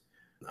States.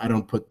 I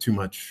don't put too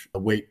much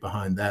weight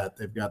behind that.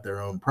 They've got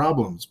their own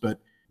problems, but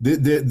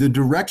the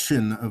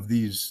direction of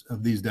these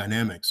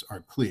dynamics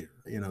are clear.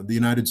 You know, the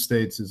United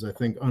States is, I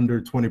think,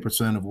 under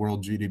 20% of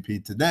world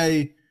GDP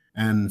today,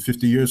 and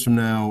 50 years from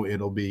now,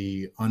 it'll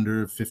be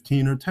under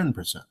 15 or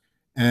 10%.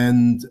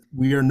 And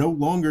we are no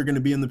longer going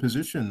to be in the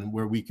position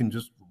where we can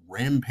just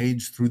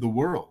rampage through the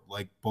world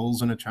like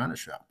bulls in a china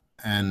shop.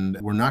 And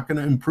we're not going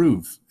to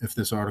improve if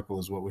this article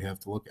is what we have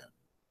to look at.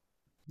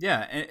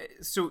 Yeah, and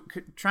so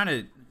trying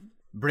to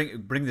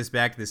bring this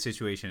back to the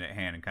situation at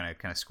hand and kind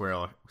of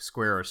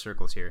square our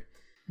circles here.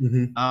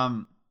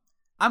 Mm-hmm.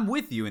 I'm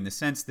with you in the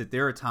sense that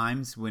there are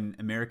times when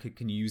America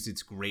can use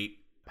its great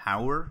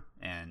power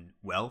and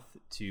wealth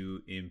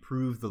to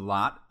improve the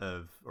lot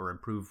of, or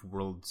improve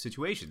world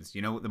situations.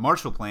 You know, the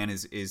Marshall Plan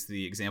is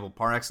the example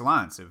par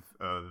excellence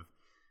of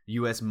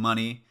U.S.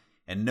 money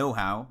and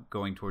know-how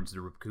going towards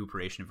the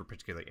recuperation of a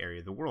particular area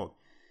of the world.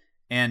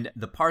 And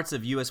the parts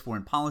of U.S.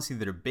 foreign policy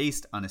that are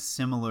based on a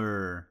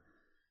similar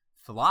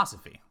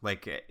philosophy.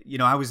 Like, you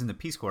know, I was in the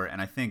Peace Corps,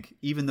 and I think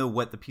even though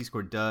what the Peace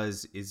Corps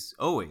does is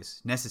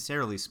always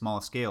necessarily small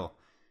scale,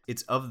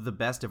 it's of the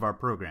best of our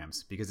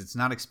programs because it's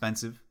not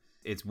expensive.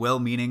 It's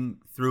well-meaning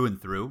through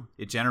and through.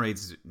 It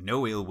generates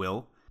no ill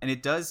will. And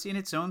it does, in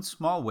its own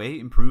small way,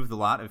 improve the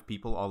lot of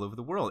people all over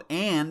the world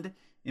and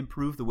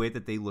improve the way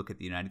that they look at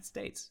the United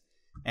States.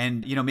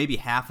 And, you know, maybe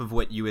half of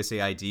what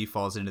USAID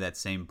falls into that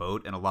same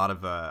boat, and a lot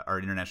of our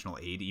international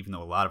aid, even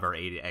though a lot of our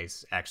aid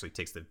actually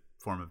takes the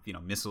form of, you know,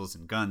 missiles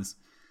and guns.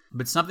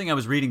 But something I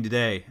was reading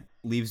today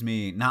leaves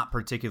me not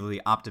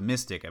particularly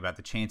optimistic about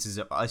the chances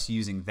of us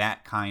using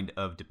that kind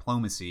of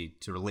diplomacy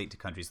to relate to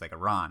countries like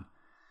Iran.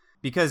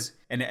 Because,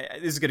 and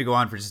this is going to go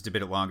on for just a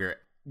bit longer,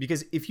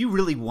 because if you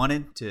really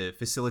wanted to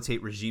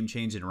facilitate regime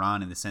change in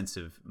Iran in the sense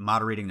of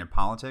moderating their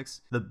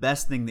politics, the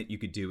best thing that you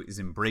could do is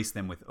embrace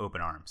them with open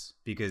arms.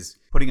 Because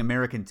putting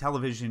American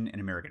television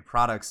and American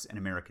products and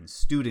American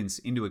students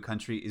into a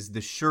country is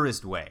the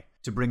surest way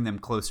to bring them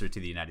closer to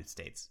the United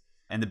States.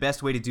 And the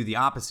best way to do the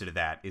opposite of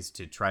that is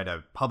to try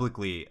to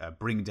publicly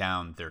bring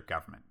down their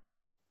government.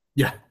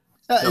 Yeah.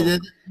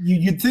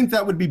 You'd think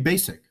that would be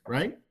basic,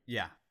 right?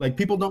 Yeah. Like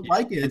people don't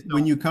like it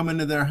when you come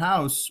into their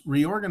house,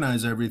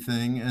 reorganize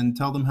everything, and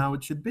tell them how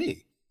it should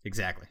be.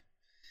 Exactly.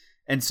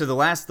 And so the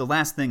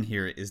last thing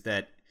here is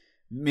that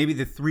maybe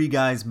the three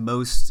guys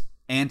most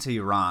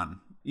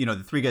anti-Iran, you know,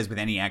 the three guys with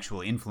any actual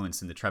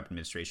influence in the Trump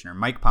administration are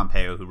Mike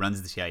Pompeo, who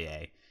runs the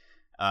CIA,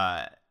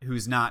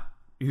 who's not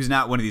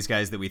one of these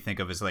guys that we think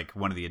of as like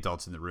one of the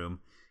adults in the room,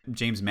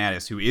 James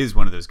Mattis, who is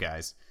one of those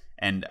guys,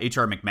 and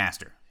H.R.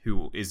 McMaster,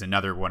 who is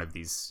another one of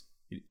these.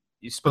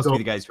 He's supposed to be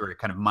the guys who are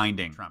kind of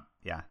minding Trump.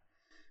 Yeah.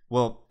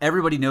 Well,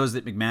 everybody knows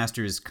that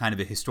McMaster is kind of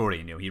a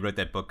historian. You know, he wrote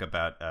that book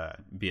about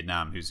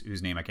Vietnam,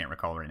 whose name I can't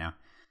recall right now.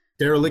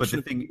 Dereliction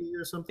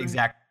or something?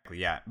 Exactly,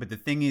 yeah. But the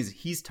thing is,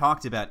 he's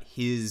talked about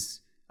his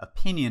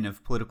opinion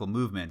of political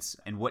movements,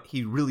 and what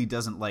he really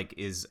doesn't like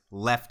is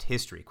left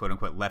history, quote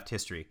unquote left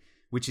history,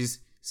 which is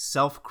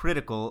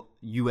self-critical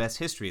U.S.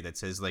 history that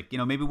says, like, you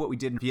know, maybe what we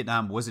did in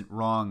Vietnam wasn't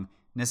wrong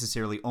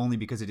necessarily only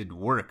because it didn't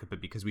work,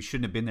 but because we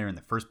shouldn't have been there in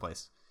the first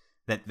place.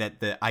 That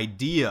the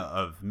idea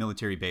of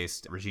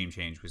military-based regime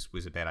change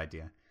was a bad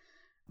idea.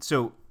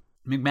 So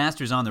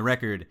McMaster's on the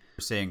record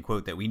saying,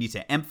 quote, that we need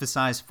to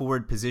emphasize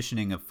forward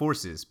positioning of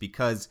forces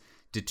because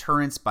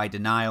deterrence by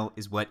denial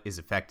is what is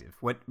effective.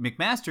 What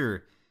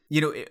McMaster, you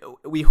know,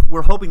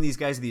 we're hoping these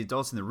guys are the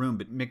adults in the room,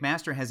 but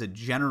McMaster has a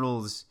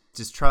general's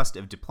distrust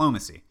of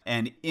diplomacy.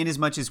 And in as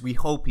much as we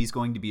hope he's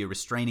going to be a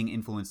restraining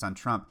influence on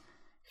Trump,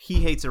 he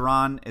hates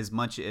Iran as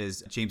much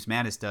as James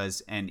Mattis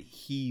does, and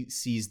he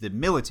sees the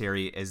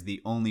military as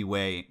the only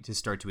way to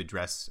start to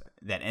address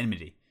that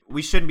enmity.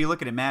 We shouldn't be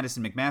looking at Mattis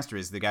and McMaster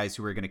as the guys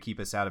who are going to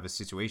keep us out of a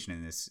situation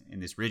in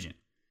this region.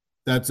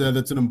 That's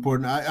an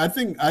important. I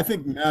think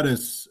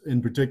Mattis in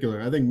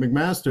particular. I think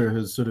McMaster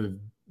has sort of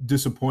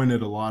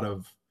disappointed a lot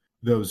of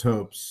those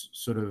hopes,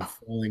 sort of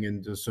falling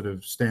into sort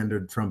of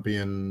standard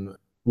Trumpian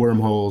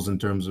wormholes in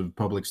terms of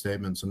public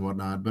statements and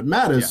whatnot. But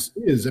Mattis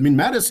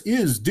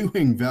is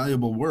doing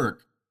valuable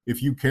work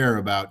if you care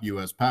about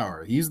U.S.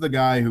 power. He's the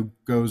guy who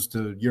goes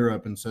to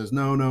Europe and says,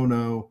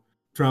 no,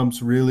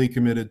 Trump's really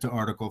committed to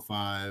Article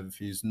 5.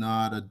 He's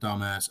not a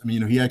dumbass. I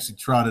mean, he actually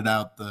trotted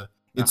out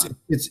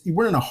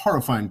we're in a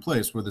horrifying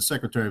place where the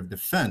Secretary of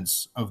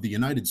Defense of the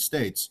United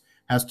States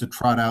has to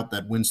trot out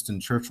that Winston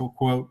Churchill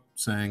quote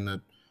saying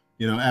that,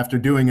 after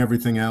doing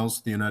everything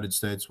else, the United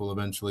States will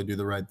eventually do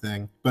the right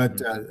thing.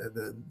 But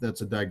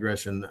that's a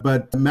digression.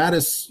 But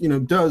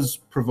Mattis, does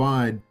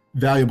provide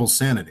valuable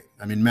sanity.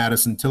 I mean,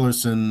 Mattis and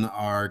Tillerson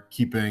are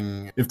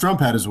keeping, if Trump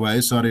had his way,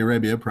 Saudi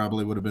Arabia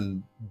probably would have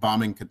been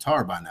bombing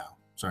Qatar by now.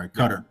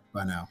 Qatar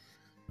by now.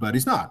 But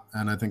he's not.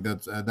 And I think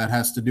that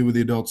has to do with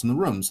the adults in the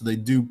room. So they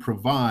do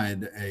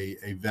provide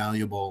a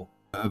valuable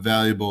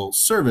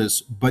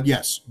service. But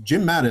yes,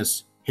 Jim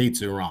Mattis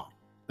hates Iran.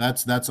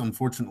 That's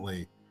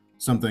unfortunately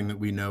something that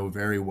we know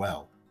very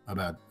well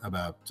about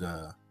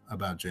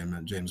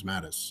James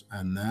Mattis,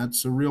 and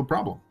that's a real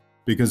problem.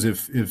 Because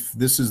if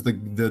this is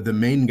the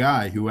main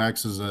guy who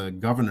acts as a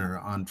governor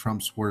on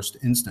Trump's worst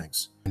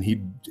instincts, and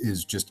he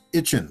is just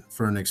itching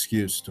for an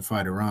excuse to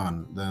fight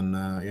Iran, then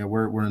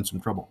we're in some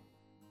trouble.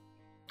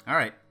 All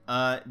right.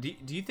 Do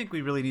you think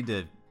we really need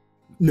to?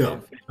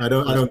 No, I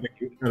don't think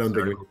we need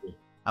to.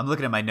 I'm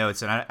looking at my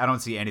notes, and I don't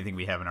see anything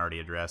we haven't already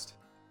addressed.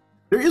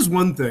 There is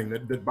one thing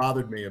that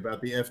bothered me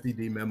about the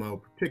FDD memo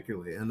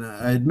particularly, and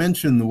I had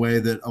mentioned the way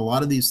that a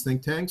lot of these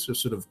think tanks are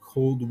sort of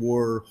Cold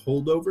War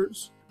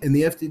holdovers. In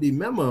the FDD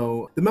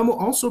memo, the memo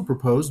also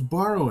proposed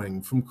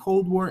borrowing from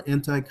Cold War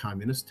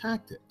anti-communist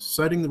tactics,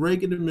 citing the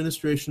Reagan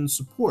administration's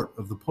support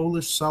of the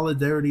Polish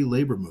Solidarity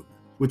labor movement,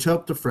 which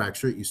helped to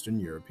fracture Eastern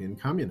European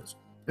communism.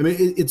 I mean,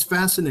 it's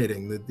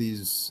fascinating that the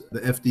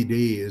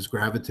FDD is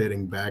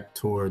gravitating back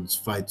towards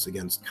fights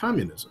against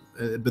communism,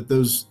 but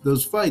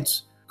those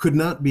fights could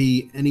not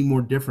be any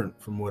more different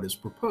from what is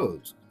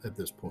proposed at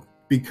this point.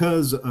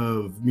 Because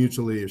of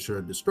mutually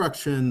assured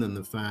destruction and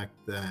the fact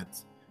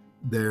that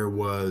there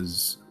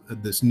was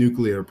this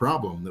nuclear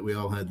problem that we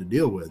all had to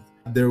deal with,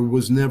 there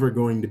was never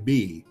going to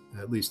be,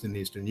 at least in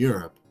Eastern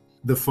Europe,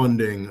 the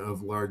funding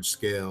of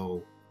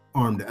large-scale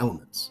armed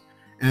elements.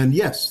 And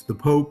yes, the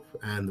Pope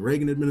and the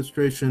Reagan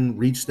administration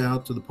reached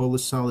out to the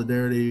Polish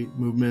Solidarity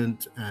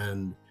movement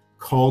and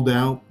called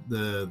out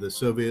the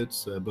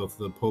Soviets, both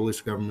the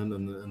Polish government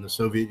and the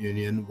Soviet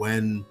Union,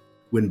 when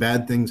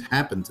bad things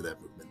happened to that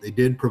movement. They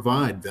did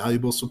provide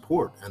valuable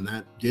support, and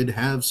that did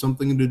have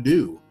something to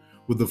do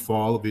with the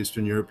fall of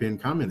Eastern European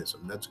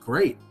communism. That's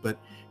great, but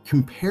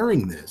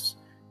comparing this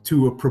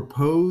to a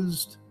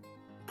proposed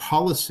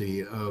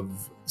policy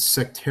of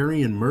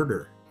sectarian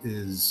murder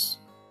is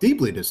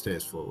deeply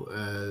distasteful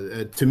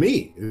to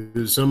me,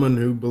 who's someone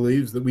who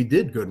believes that we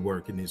did good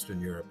work in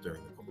Eastern Europe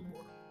during the Cold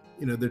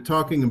War. They're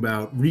talking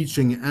about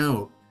reaching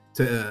out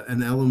to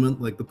an element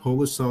like the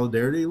Polish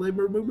Solidarity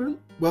labor movement.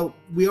 Well,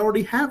 we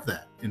already have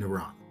that in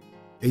Iran.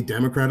 A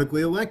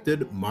democratically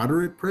elected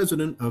moderate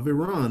president of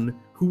Iran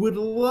who would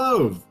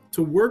love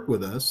to work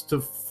with us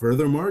to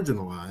further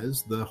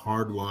marginalize the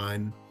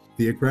hardline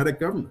theocratic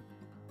government.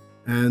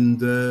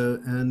 And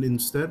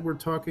instead we're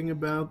talking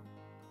about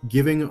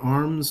giving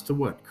arms to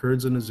what?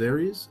 Kurds and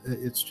Azeris?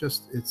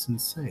 It's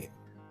insane.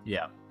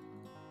 Yeah.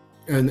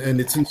 And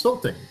it's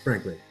insulting,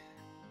 frankly.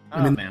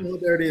 The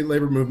Solidarity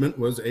labor movement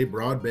was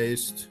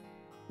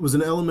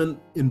an element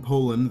in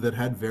Poland that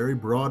had very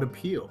broad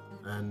appeal.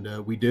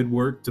 And we did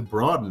work to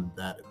broaden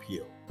that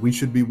appeal. We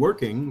should be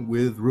working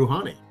with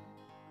Rouhani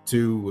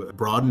to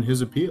broaden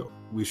his appeal.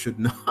 We should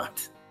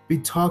not be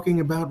talking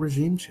about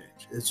regime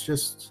change. It's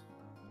just...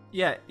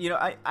 Yeah,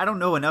 I don't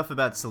know enough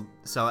about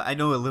I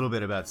know a little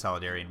bit about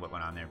Solidarity and what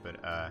went on there,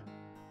 but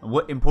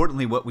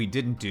what we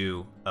didn't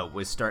do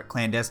was start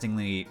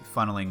clandestinely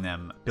funneling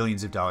them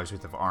billions of dollars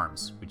worth of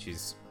arms, which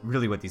is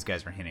really what these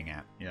guys are hinting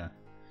at. Yeah.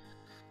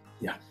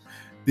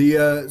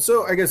 Yeah.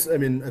 So I guess, I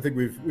think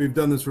we've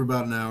done this for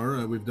about an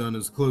hour. We've done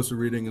as close a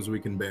reading as we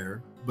can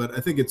bear, but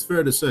I think it's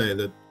fair to say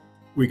that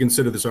we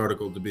consider this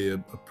article to be a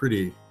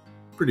pretty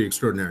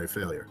extraordinary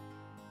failure.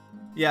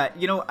 Yeah,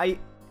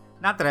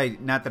 Not that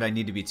I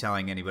need to be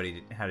telling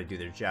anybody how to do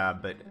their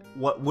job, but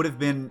what would have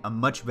been a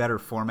much better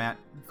format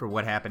for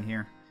what happened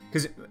here?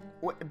 Because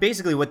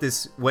basically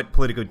what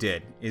Politico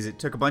did is it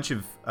took a bunch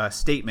of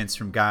statements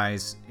from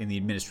guys in the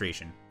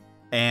administration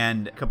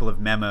and a couple of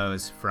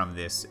memos from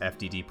this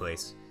FDD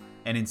place,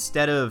 and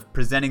instead of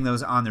presenting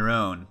those on their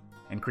own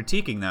and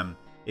critiquing them,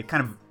 it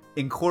kind of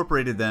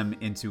incorporated them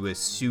into a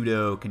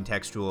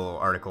pseudo-contextual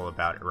article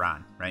about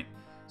Iran, right?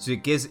 So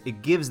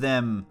it gives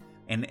them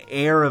an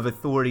air of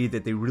authority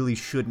that they really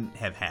shouldn't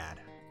have had.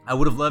 I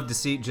would have loved to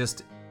see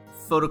just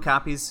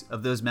photocopies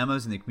of those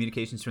memos and the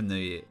communications from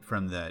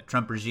the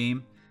Trump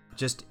regime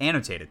just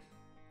annotated.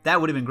 That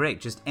would have been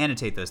great. Just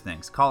annotate those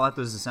things. Call out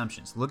those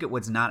assumptions. Look at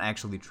what's not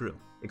actually true.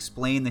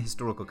 Explain the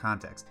historical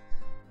context.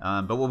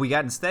 But what we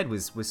got instead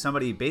was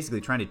somebody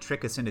basically trying to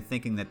trick us into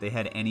thinking that they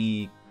had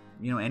any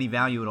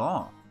value at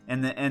all.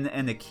 And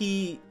the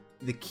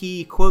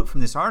key quote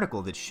from this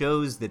article that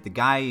shows that the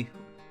guy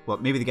well,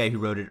 maybe the guy who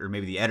wrote it or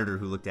maybe the editor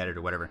who looked at it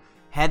or whatever,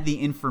 had the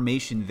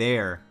information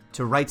there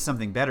to write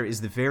something better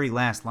is the very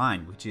last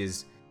line, which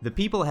is, the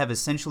people have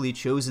essentially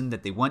chosen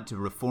that they want to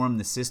reform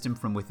the system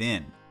from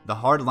within. The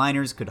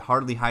hardliners could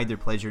hardly hide their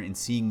pleasure in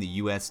seeing the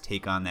U.S.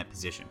 take on that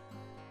position.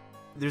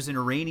 There's an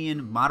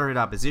Iranian moderate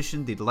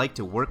opposition. They'd like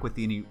to work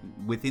within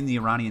the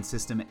Iranian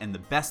system, and the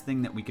best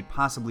thing that we could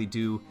possibly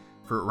do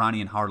for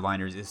Iranian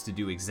hardliners is to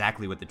do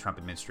exactly what the Trump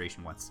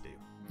administration wants to do.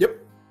 Yep.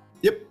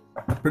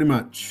 Pretty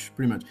much.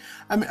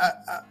 I mean,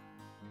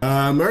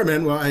 all right,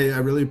 man. Well, I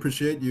really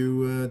appreciate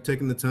you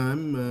taking the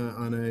time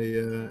on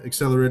a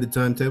accelerated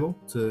timetable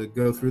to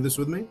go through this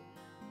with me.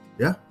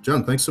 Yeah,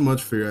 John, thanks so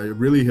much I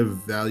really have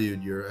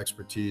valued your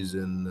expertise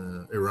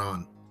in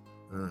Iran.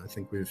 I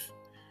think we've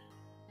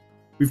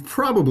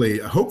probably,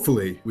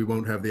 hopefully, we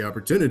won't have the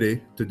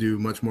opportunity to do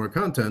much more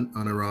content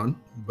on Iran,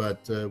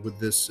 but with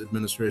this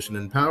administration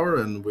in power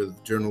and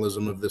with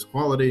journalism of this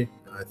quality,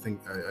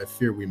 I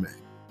fear we may.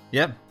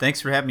 Yeah, thanks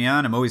for having me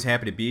on. I'm always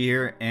happy to be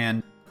here,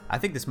 and I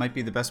think this might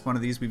be the best one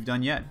of these we've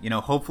done yet. You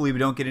know, hopefully we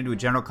don't get into a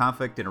general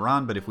conflict in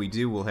Iran, but if we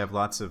do, we'll have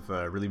lots of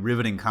really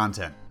riveting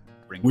content.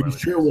 We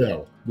sure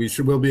will. We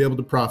sure will be able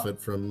to profit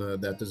from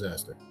that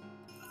disaster.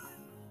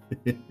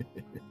 All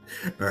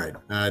right.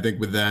 I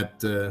think with that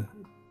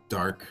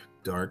dark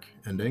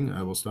ending,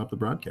 I will stop the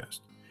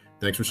broadcast.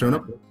 Thanks for showing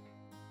up.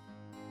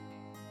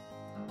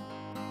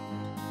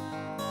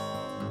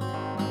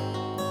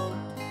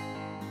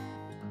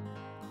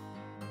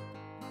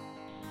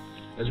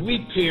 As we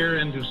peer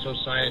into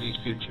society's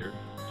future,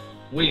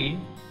 we,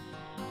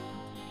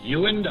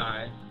 you and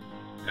I,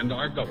 and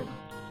our government,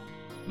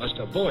 must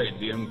avoid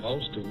the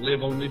impulse to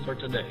live only for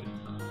today,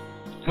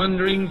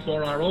 plundering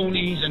for our own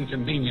ease and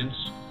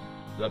convenience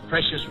the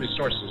precious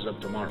resources of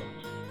tomorrow.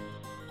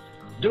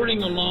 During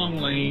the long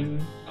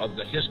lane of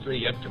the history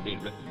yet to be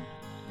written,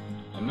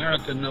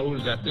 America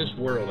knows that this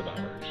world of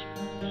ours,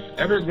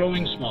 ever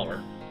growing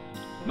smaller,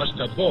 must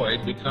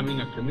avoid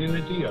becoming a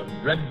community of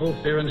dreadful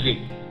fear and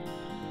hate,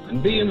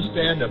 and be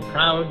instead a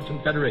proud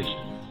confederation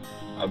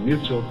of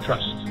mutual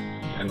trust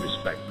and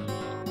respect.